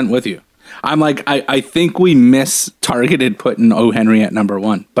 100% with you. I'm like, I think we targeted putting O. Henry at number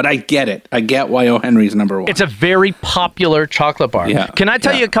 1, but I get it. I get why O. Henry's number 1. It's a very popular chocolate bar. Yeah. Can I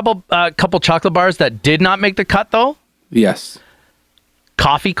tell you a couple chocolate bars that did not make the cut though? Yes.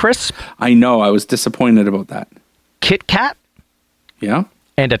 Coffee Crisp. I know. I was disappointed about that. Kit Kat. Yeah.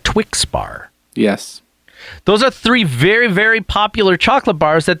 And a Twix bar. Yes. Those are 3 very, very popular chocolate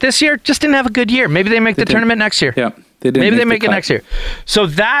bars that this year just didn't have a good year. Maybe they make the tournament next year. Yeah. Maybe they make it next year. So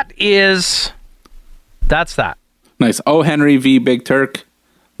that's that. Nice. O. Henry v. Big Turk.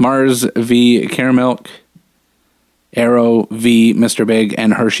 Mars v. Caramilk. Aero v. Mr. Big.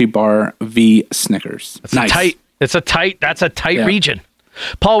 And Hershey bar v. Snickers. That's a tight region.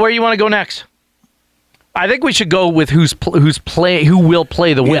 Paul, where you want to go next? I think we should go with who will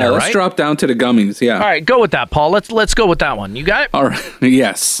play the winner, let's right? drop down to the gummies, yeah. All right, go with that, Paul. Let's go with that one. You got it? All right,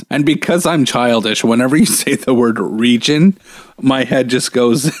 yes. And because I'm childish, whenever you say the word region, my head just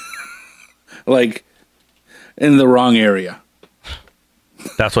goes like in the wrong area.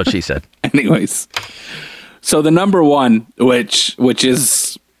 That's what she said. Anyways, so the number 1, which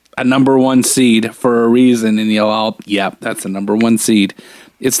is a number 1 seed for a reason, and you'll all, that's the number 1 seed.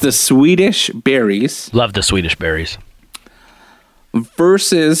 It's the Swedish Berries. Love the Swedish Berries.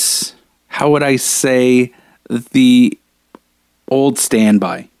 Versus, how would I say, the old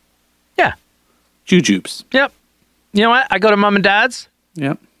standby. Yeah. Jujubes. Yep. You know what? I go to Mom and Dad's.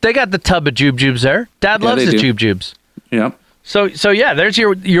 Yep. They got the tub of Jubes there. Dad loves the Jubes. Yep. So yeah, there's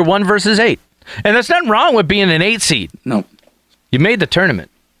your 1 versus 8. And there's nothing wrong with being an 8 seed. No. You made the tournament.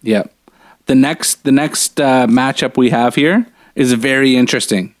 Yep. The next matchup we have here is very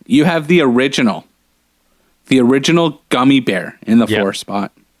interesting. You have the original gummy bear in the 4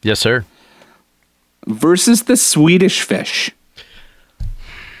 spot. Yes, sir. Versus the Swedish Fish.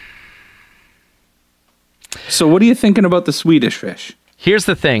 So what are you thinking about the Swedish Fish? Here's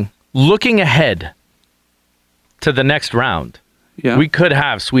the thing. Looking ahead, to the next round, Yeah. we could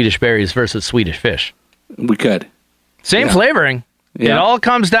have Swedish berries versus Swedish fish. We could. Same flavoring. It Yeah. all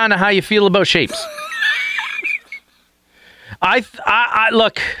comes down to how you feel about shapes. I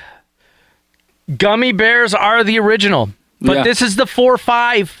look, gummy bears are the original, but Yeah. this is the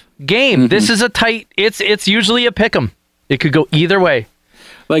 4-5 game. This is a tight. It's usually a pick 'em. It could go either way.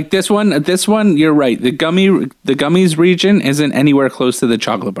 Like this one, you're right. The gummies region isn't anywhere close to the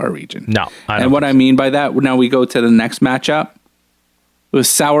chocolate bar region. No, I don't And what I mean by that, now we go to the next matchup. It was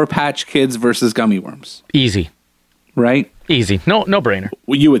Sour Patch Kids versus Gummy Worms, Easy, right? easy. No brainer.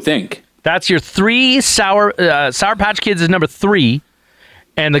 Well, you would think. That's your 3 Sour Patch Kids is number 3,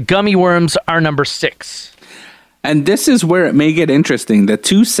 and the Gummy Worms are number 6. And this is where it may get interesting. The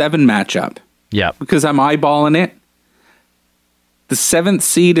 2-7 matchup, Yeah. because I'm eyeballing it. The 7th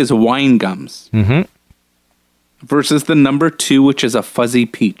seed is Wine Gums versus the number 2, which is a Fuzzy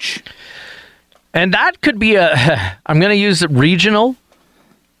Peach. And that could be I'm going to use regional,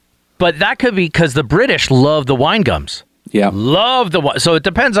 but that could be because the British love the wine gums. Yeah. Love the wine. So it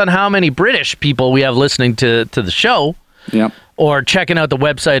depends on how many British people we have listening to the show Yeah. or checking out the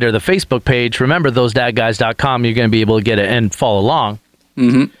website or the Facebook page. Remember, thosedadguys.com. You're going to be able to get it and follow along.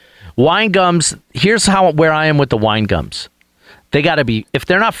 Wine gums, here's where I am with the wine gums. They got to be, if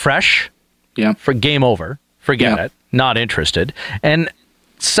they're not fresh, Yeah. for game over, forget Yeah. it, not interested. And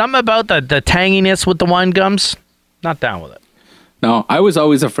some about the tanginess with the wine gums, not down with it. No, I was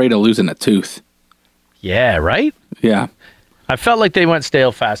always afraid of losing a tooth. Yeah, right? Yeah. I felt like they went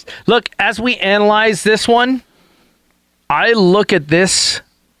stale fast. Look, as we analyze this one, I look at this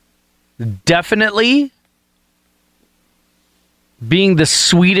definitely being the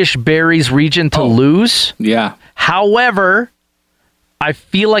Swedish berries region to lose. Yeah. However, I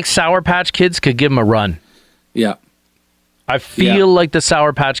feel like Sour Patch Kids could give them a run. Yeah. I feel like the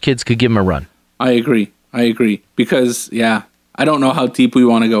Sour Patch Kids could give them a run. I agree. Because, I don't know how deep we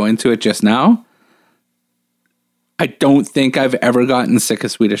want to go into it just now. I don't think I've ever gotten sick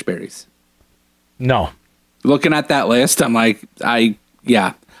of Swedish berries. No. Looking at that list, I'm like,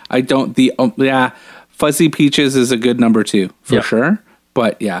 Fuzzy Peaches is a good number 2 for sure.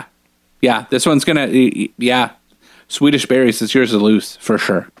 But this one's Swedish berries is yours to lose for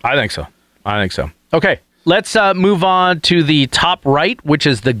sure. I think so. Okay, let's move on to the top right, which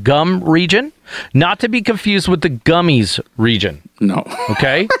is the gum region. Not to be confused with the gummies region. No.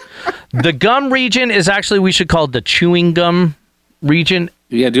 Okay? The gum region is actually, we should call it the chewing gum region.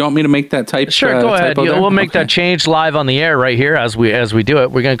 Yeah, do you want me to make that type? Sure, go ahead. typo there? We'll make that change live on the air right here as we do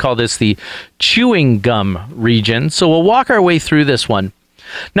it. We're going to call this the chewing gum region. So we'll walk our way through this one.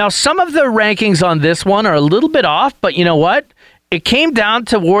 Now, some of the rankings on this one are a little bit off, but you know what? It came down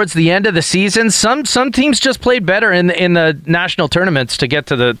towards the end of the season. Some teams just played better in the national tournaments to get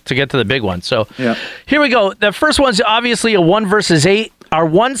to the big one. So here we go. The first one's obviously a 1 versus 8. Our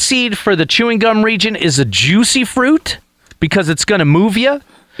 1 seed for the chewing gum region is a Juicy Fruit because it's going to move you.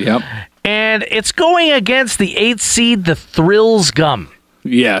 Yep. And it's going against the 8th seed, the Thrills Gum.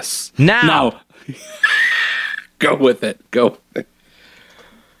 Yes. Now. Go with it.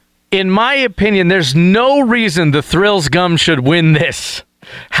 In my opinion, there's no reason the Thrills Gum should win this.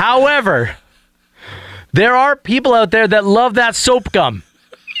 However, there are people out there that love that soap gum.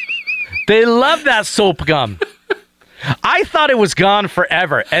 They love that soap gum. I thought it was gone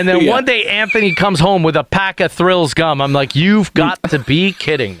forever. And then one day Anthony comes home with a pack of Thrills Gum. I'm like, you've got to be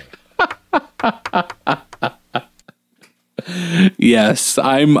kidding me. Yes,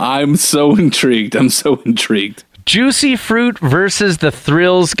 I'm so intrigued. Juicy Fruit versus the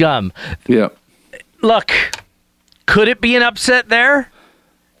Thrills Gum. Yeah. Look, could it be an upset there?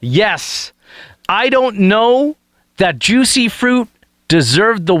 Yes. I don't know that Juicy Fruit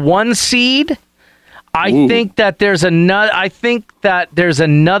deserved the 1 seed. I think that there's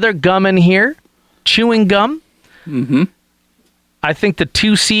another gum in here, chewing gum. Mm-hmm. I think the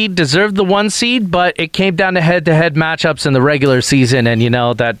 2 seed deserved the 1 seed, but it came down to head-to-head matchups in the regular season, and you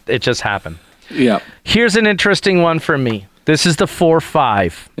know that it just happened. Yeah. Here's an interesting one for me. This is the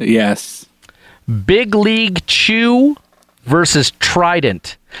 4-5. Yes. Big League Chew versus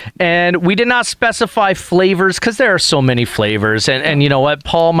Trident. And we did not specify flavors because there are so many flavors. And you know what?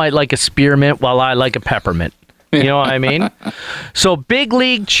 Paul might like a spearmint while I like a peppermint. You know what I mean? So Big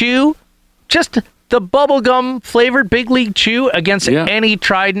League Chew, just the bubblegum flavored Big League Chew against any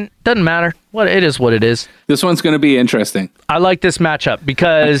Trident. Doesn't matter. It is what it is. This one's going to be interesting. I like this matchup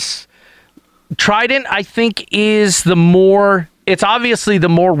because Trident, I think, is it's obviously the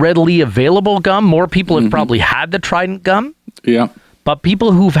more readily available gum. More people have probably had the Trident gum. Yeah. But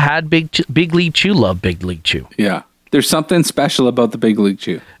people who've had Big League Chew love Big League Chew. Yeah. There's something special about the Big League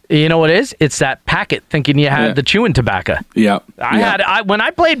Chew. You know what it is? It's that packet thinking you had the chewing tobacco. Yeah. When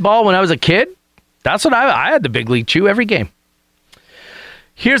I played ball when I was a kid, that's what I had the Big League Chew every game.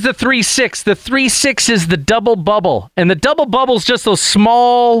 Here's the 3-6. The 3-6 is the double bubble. And the double bubble is just those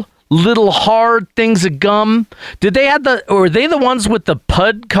small, little hard things of gum. Were they the ones with the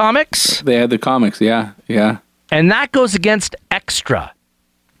Pud comics? They had the comics, yeah. And that goes against Extra,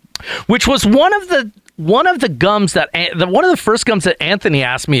 which was one of the gums one of the first gums that Anthony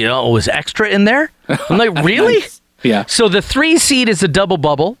asked me, was Extra in there? I'm like, really? Nice. Yeah. So the 3 seed is the double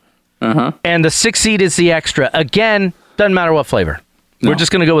bubble, and the 6 seed is the Extra. Again, doesn't matter what flavor. No. We're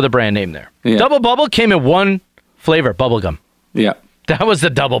just going to go with a brand name there. Yeah. Double bubble came in one flavor, bubble gum. Yeah. That was the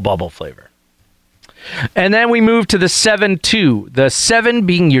double bubble flavor. And then we move to the 7-2. The 7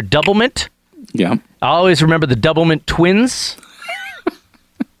 being your double mint. Yeah. I always remember the double mint twins.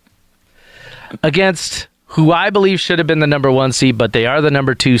 Against who I believe should have been the number 1 seed, but they are the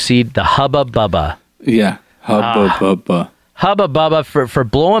number 2 seed, the Hubba Bubba. Yeah. Hubba Bubba. Hubba Bubba for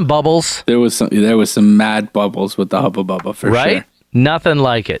blowing bubbles. There was some mad bubbles with the Hubba Bubba for sure. Nothing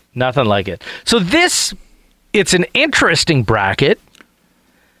like it. Nothing like it. So it's an interesting bracket.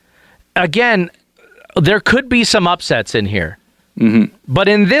 Again, there could be some upsets in here. Mm-hmm. But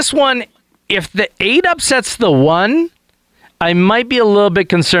in this one, if the 8 upsets the 1, I might be a little bit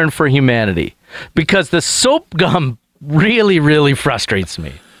concerned for humanity because the soap gum really, really frustrates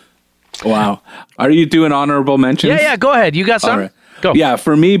me. Wow. Are you doing honorable mentions? Yeah, go ahead. You got some? Right. Go. Yeah,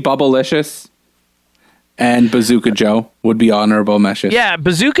 for me, Bubblicious and Bazooka Joe would be honorable mentions. Yeah,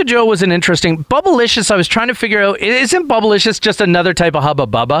 Bazooka Joe was an interesting... Bubblicious, I was trying to figure out, isn't Bubblicious just another type of Hubba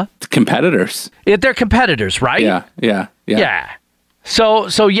Bubba? Competitors. They're competitors, right? Yeah.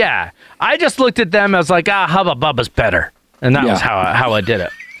 So yeah. I just looked at them as like, Hubba Bubba's better. And that was how I did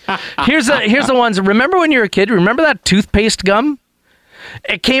it. Here's the ones. Remember when you were a kid? Remember that toothpaste gum?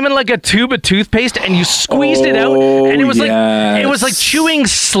 It came in like a tube of toothpaste, and you squeezed it out, and it was like chewing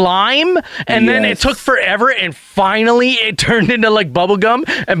slime. And then it took forever, and finally it turned into like bubble gum.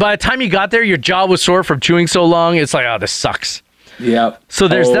 And by the time you got there, your jaw was sore from chewing so long. It's like, this sucks. Yep. So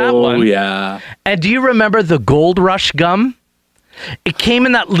there's that one. Oh yeah. And do you remember the Gold Rush gum? It came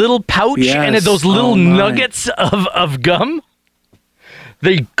in that little pouch and those little nuggets of gum.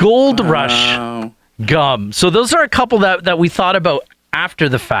 The Gold Rush gum. So those are a couple that we thought about after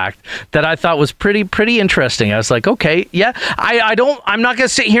the fact that I thought was pretty interesting. I was like, okay, yeah. I'm not going to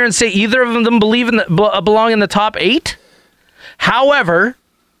sit here and say either of them belong in the top 8. However,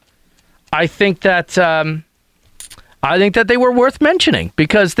 I think that they were worth mentioning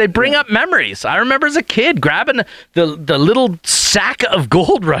because they bring up memories. I remember as a kid grabbing the little sack of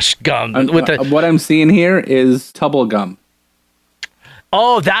Gold Rush gum. What I'm seeing here is Tubble Gum.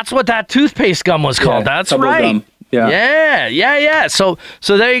 Oh, that's what that toothpaste gum was called. That's right. Gum. Yeah. So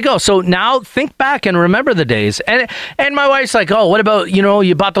there you go. So now think back and remember the days. And my wife's like, oh, what about,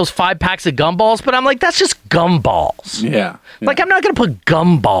 you bought those 5 packs of gumballs? But I'm like, that's just gumballs. Yeah. Like, I'm not going to put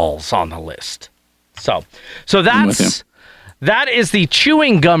gumballs on the list. So that is the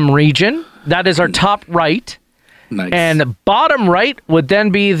chewing gum region. That is our top right. Nice. And bottom right would then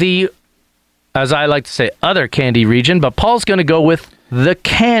be the, as I like to say, other candy region. But Paul's going to go with the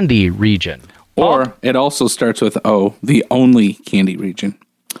candy region. Or it also starts with O, the only candy region.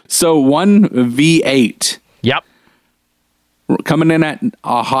 So 1v8. Yep. Coming in at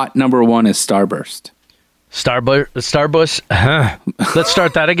a hot number 1 is Starburst. Starburst. Let's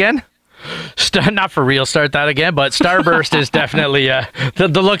start that again. Not for real, start that again, but Starburst is definitely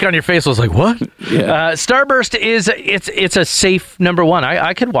the look on your face was like, what? Yeah. Starburst it's a safe number 1.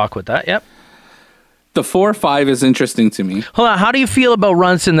 I could walk with that. Yep. The 4-5 is interesting to me. Hold on, how do you feel about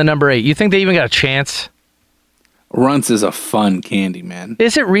Runts in the number 8? You think they even got a chance? Runts is a fun candy, man.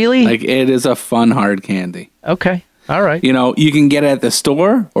 Is it really? Like, it is a fun hard candy. Okay. All right. You can get it at the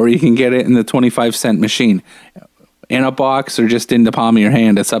store or you can get it in the 25-cent machine. In a box or just in the palm of your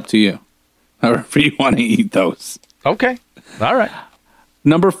hand, it's up to you. However you want to eat those. Okay. All right.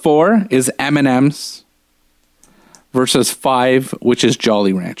 Number 4 is M&M's versus 5, which is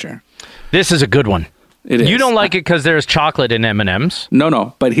Jolly Rancher. This is a good one. It is. You don't like it because there's chocolate in M&M's.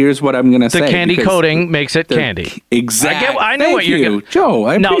 No. But here's what I'm going to say. The candy coating makes it candy. Exactly. I know what you're going to... Joe,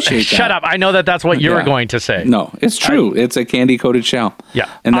 I appreciate that. Shut up. I know that's what you're going to say. No, it's true. It's a candy-coated shell. Yeah.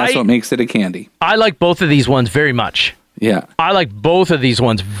 And that's what makes it a candy. I like both of these ones very much. Yeah. I like both of these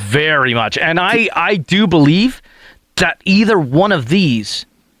ones very much. And I do believe that either one of these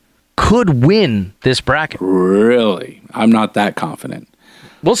could win this bracket. Really? I'm not that confident.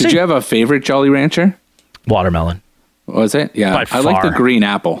 We'll see. Did you have a favorite Jolly Rancher? Watermelon. Was it? Yeah. By I like the far. green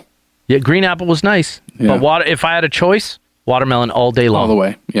apple. Yeah, green apple was nice. Yeah. But if I had a choice, watermelon all day long. All the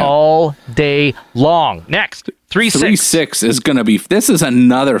way. Yeah. All day long. Next, 3-6. 3-6 is going to be, this is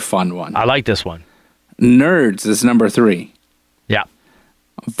another fun one. I like this one. Nerds is number 3 Yeah.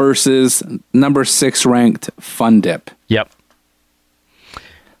 versus number 6 ranked Fun Dip. Yep.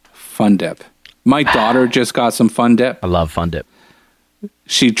 Fun Dip. My daughter just got some Fun Dip. I love Fun Dip.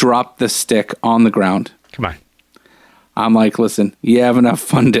 She dropped the stick on the ground. Come on. I'm like, listen, you have enough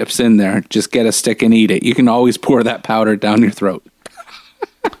Fun Dips in there. Just get a stick and eat it. You can always pour that powder down your throat.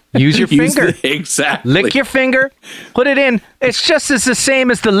 Use your finger. Exactly. Lick your finger. Put it in. It's just as the same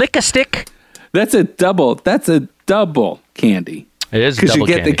as the Lick-a-Stick. That's a double candy. It is a Because double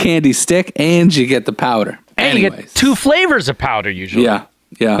you get candy. the candy stick and you get the powder. And you get 2 flavors of powder usually. Yeah.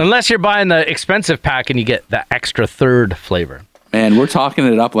 Unless you're buying the expensive pack and you get the extra 3rd flavor. Man, we're talking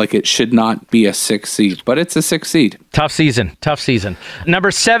it up like it should not be a 6 seed, but it's a 6 seed. Tough season. Number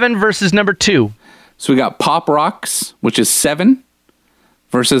 7 versus number 2. So we got Pop Rocks, which is 7,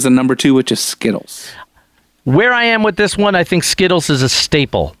 versus the number 2, which is Skittles. Where I am with this one, I think Skittles is a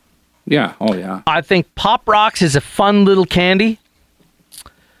staple. Yeah. Oh, yeah. I think Pop Rocks is a fun little candy,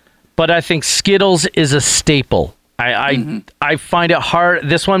 but I think Skittles is a staple. I find it hard.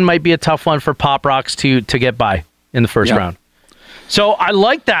 This one might be a tough one for Pop Rocks to get by in the first round. So I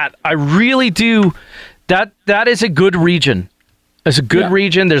like that. I really do. That is a good region. It's a good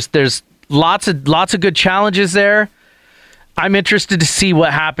region. There's lots of good challenges there. I'm interested to see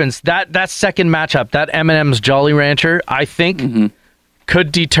what happens. That second matchup, that M&M's Jolly Rancher, I think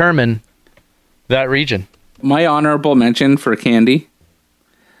could determine that region. My honorable mention for candy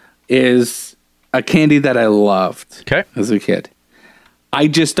is a candy that I loved as a kid. I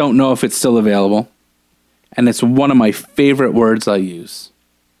just don't know if it's still available. And it's one of my favorite words I use.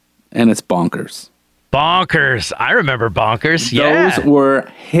 And it's bonkers. Bonkers. I remember bonkers. Those were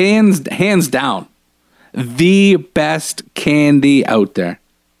hands down the best candy out there.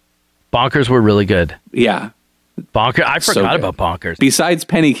 Bonkers were really good. Yeah. I forgot about Bonkers. Besides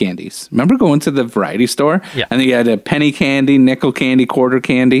penny candies. Remember going to the variety store? Yeah. And you had a penny candy, nickel candy, quarter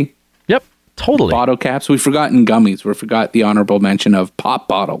candy. Yep. Totally. Bottle caps. We've forgotten gummies. We forgot the honorable mention of pop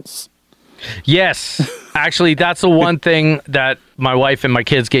bottles. Yes. Actually, that's the one thing that my wife and my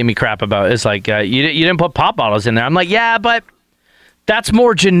kids gave me crap about. It's like, you didn't put pop bottles in there. I'm like, yeah, but that's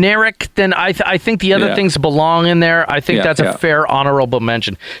more generic than I think the other things belong in there. I think that's a fair honorable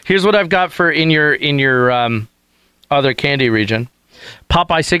mention. Here's what I've got for in your other candy region.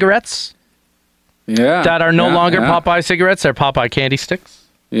 Popeye cigarettes. Yeah. That are no longer Popeye cigarettes. They're Popeye candy sticks.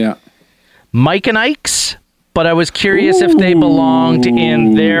 Yeah. Mike and Ike's. But I was curious if they belonged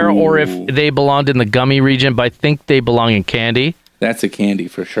in there or if they belonged in the gummy region, but I think they belong in candy. That's a candy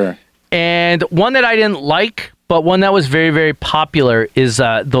for sure. And one that I didn't like, but one that was very, very popular is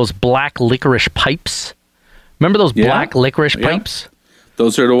those black licorice pipes. Remember those black licorice pipes?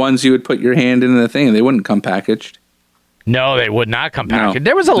 Those are the ones you would put your hand in the thing and they wouldn't come packaged. No, they would not come packaged.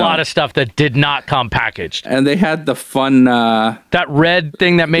 There was a lot of stuff that did not come packaged. And they had the fun that red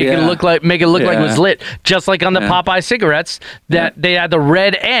thing that make it look like it was lit, just like on the Popeye cigarettes. That they had the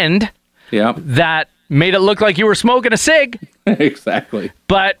red end. Yep. That made it look like you were smoking a cig. Exactly.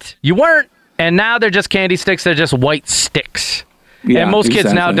 But you weren't. And now they're just candy sticks. They're just white sticks. Yeah, and most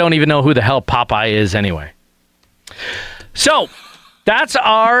kids now don't even know who the hell Popeye is anyway. So that's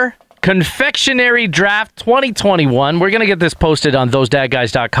our Confectionery Draft 2021. We're going to get this posted on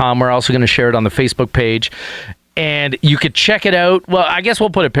thosedadguys.com. We're also going to share it on the Facebook page. And you could check it out. Well, I guess we'll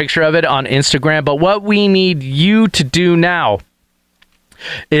put a picture of it on Instagram. But what we need you to do now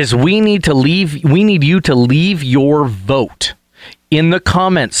is we need you to leave your vote in the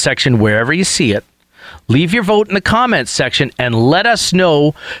comments section wherever you see it. Leave your vote in the comments section and let us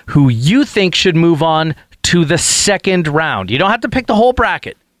know who you think should move on to the second round. You don't have to pick the whole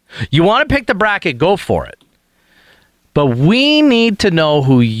bracket. You want to pick the bracket, go for it. But we need to know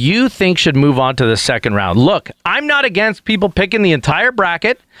who you think should move on to the second round. Look, I'm not against people picking the entire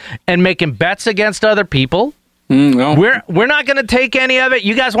bracket and making bets against other people. No. We're not going to take any of it.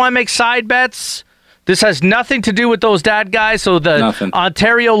 You guys want to make side bets? This has nothing to do with those dad guys. So the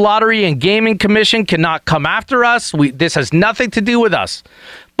Ontario Lottery and Gaming Commission cannot come after us. This has nothing to do with us.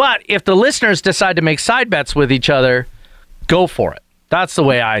 But if the listeners decide to make side bets with each other, go for it. That's the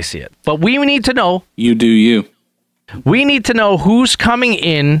way I see it. But we need to know. You do you. We need to know who's coming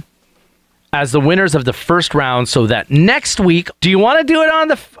in as the winners of the first round so that next week, do you want to do it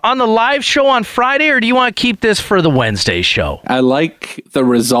on the live show on Friday or do you want to keep this for the Wednesday show? I like the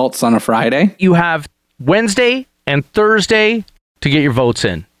results on a Friday. You have Wednesday and Thursday to get your votes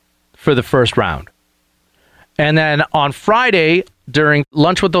in for the first round. And then on Friday, during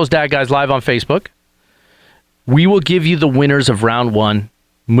Lunch with Those Dad Guys live on Facebook, we will give you the winners of round 1,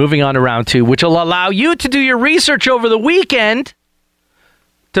 moving on to round 2, which will allow you to do your research over the weekend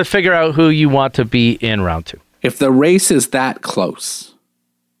to figure out who you want to be in round 2. If the race is that close,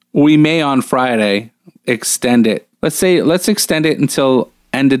 we may on Friday extend it. Let's extend it until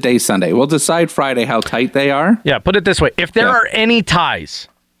end of day Sunday. We'll decide Friday how tight they are. Yeah, put it this way. If there are any ties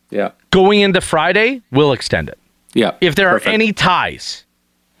going into Friday, we'll extend it. Yeah. If there are any ties.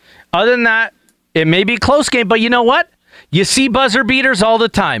 Other than that, it may be a close game, but you know what? You see buzzer beaters all the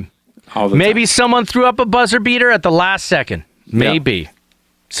time. Maybe someone threw up a buzzer beater at the last second. Maybe. Yeah.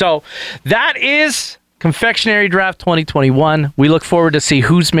 So that is Confectionery Draft 2021. We look forward to see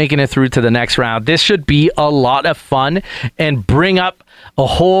who's making it through to the next round. This should be a lot of fun and bring up a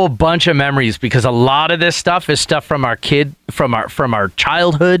whole bunch of memories, because a lot of this stuff is stuff from our childhood.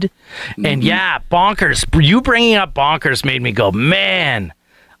 Mm-hmm. And yeah, Bonkers. You bringing up Bonkers made me go, man,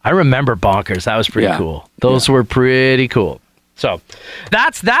 I remember Bonkers. That was pretty cool. Those were pretty cool. So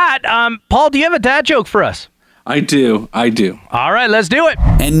that's that. Paul, do you have a dad joke for us? I do. All right, let's do it.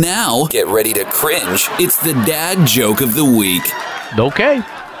 And now, get ready to cringe. It's the dad joke of the week. Okay.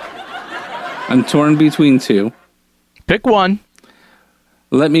 I'm torn between 2. Pick one.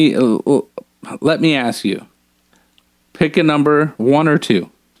 Let me ask you. Pick a number, 1 or 2.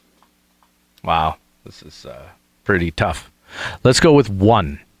 Wow, this is pretty tough. Let's go with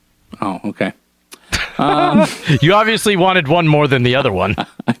 1. Oh, okay. You obviously wanted 1 more than the other one.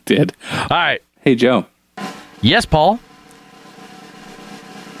 I did. All right. Hey, Joe. Yes, Paul?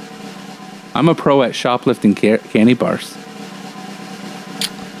 I'm a pro at shoplifting candy bars.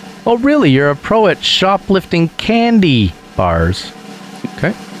 Oh, really? You're a pro at shoplifting candy bars.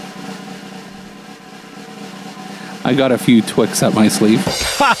 Okay. I got a few Twix up my sleeve.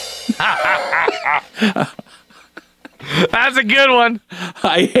 That's a good one.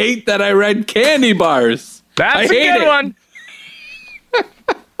 I hate that I read candy bars. That's a good one.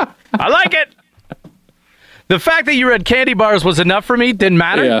 I like it. The fact that you read candy bars was enough for me. Didn't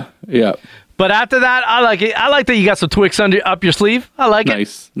matter. Yeah. But after that, I like it. I like that you got some Twix up your sleeve. I like it.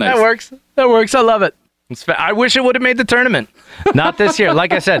 Nice. That works. I love it. I wish it would have made the tournament. Not this year.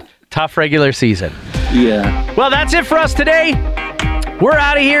 Like I said, tough regular season. Yeah. Well, that's it for us today. We're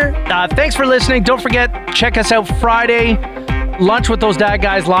out of here. Thanks for listening. Don't forget, check us out Friday. Lunch with Those Dad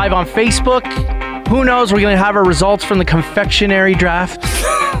Guys live on Facebook. Who knows? We're going to have our results from the confectionery draft.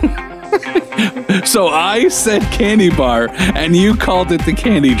 So I said candy bar, and you called it the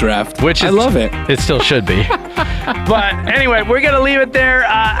candy draft. Which I love it. It still should be. But anyway, we're going to leave it there.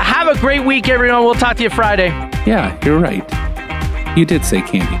 Have a great week, everyone. We'll talk to you Friday. Yeah, you're right. You did say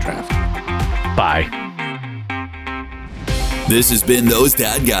candy draft. Bye. This has been Those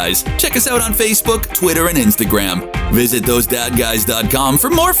Dad Guys. Check us out on Facebook, Twitter, and Instagram. Visit thosedadguys.com for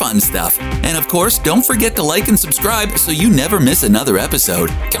more fun stuff. And of course, don't forget to like and subscribe so you never miss another episode.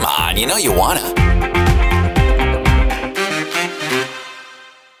 Come on, you know you wanna.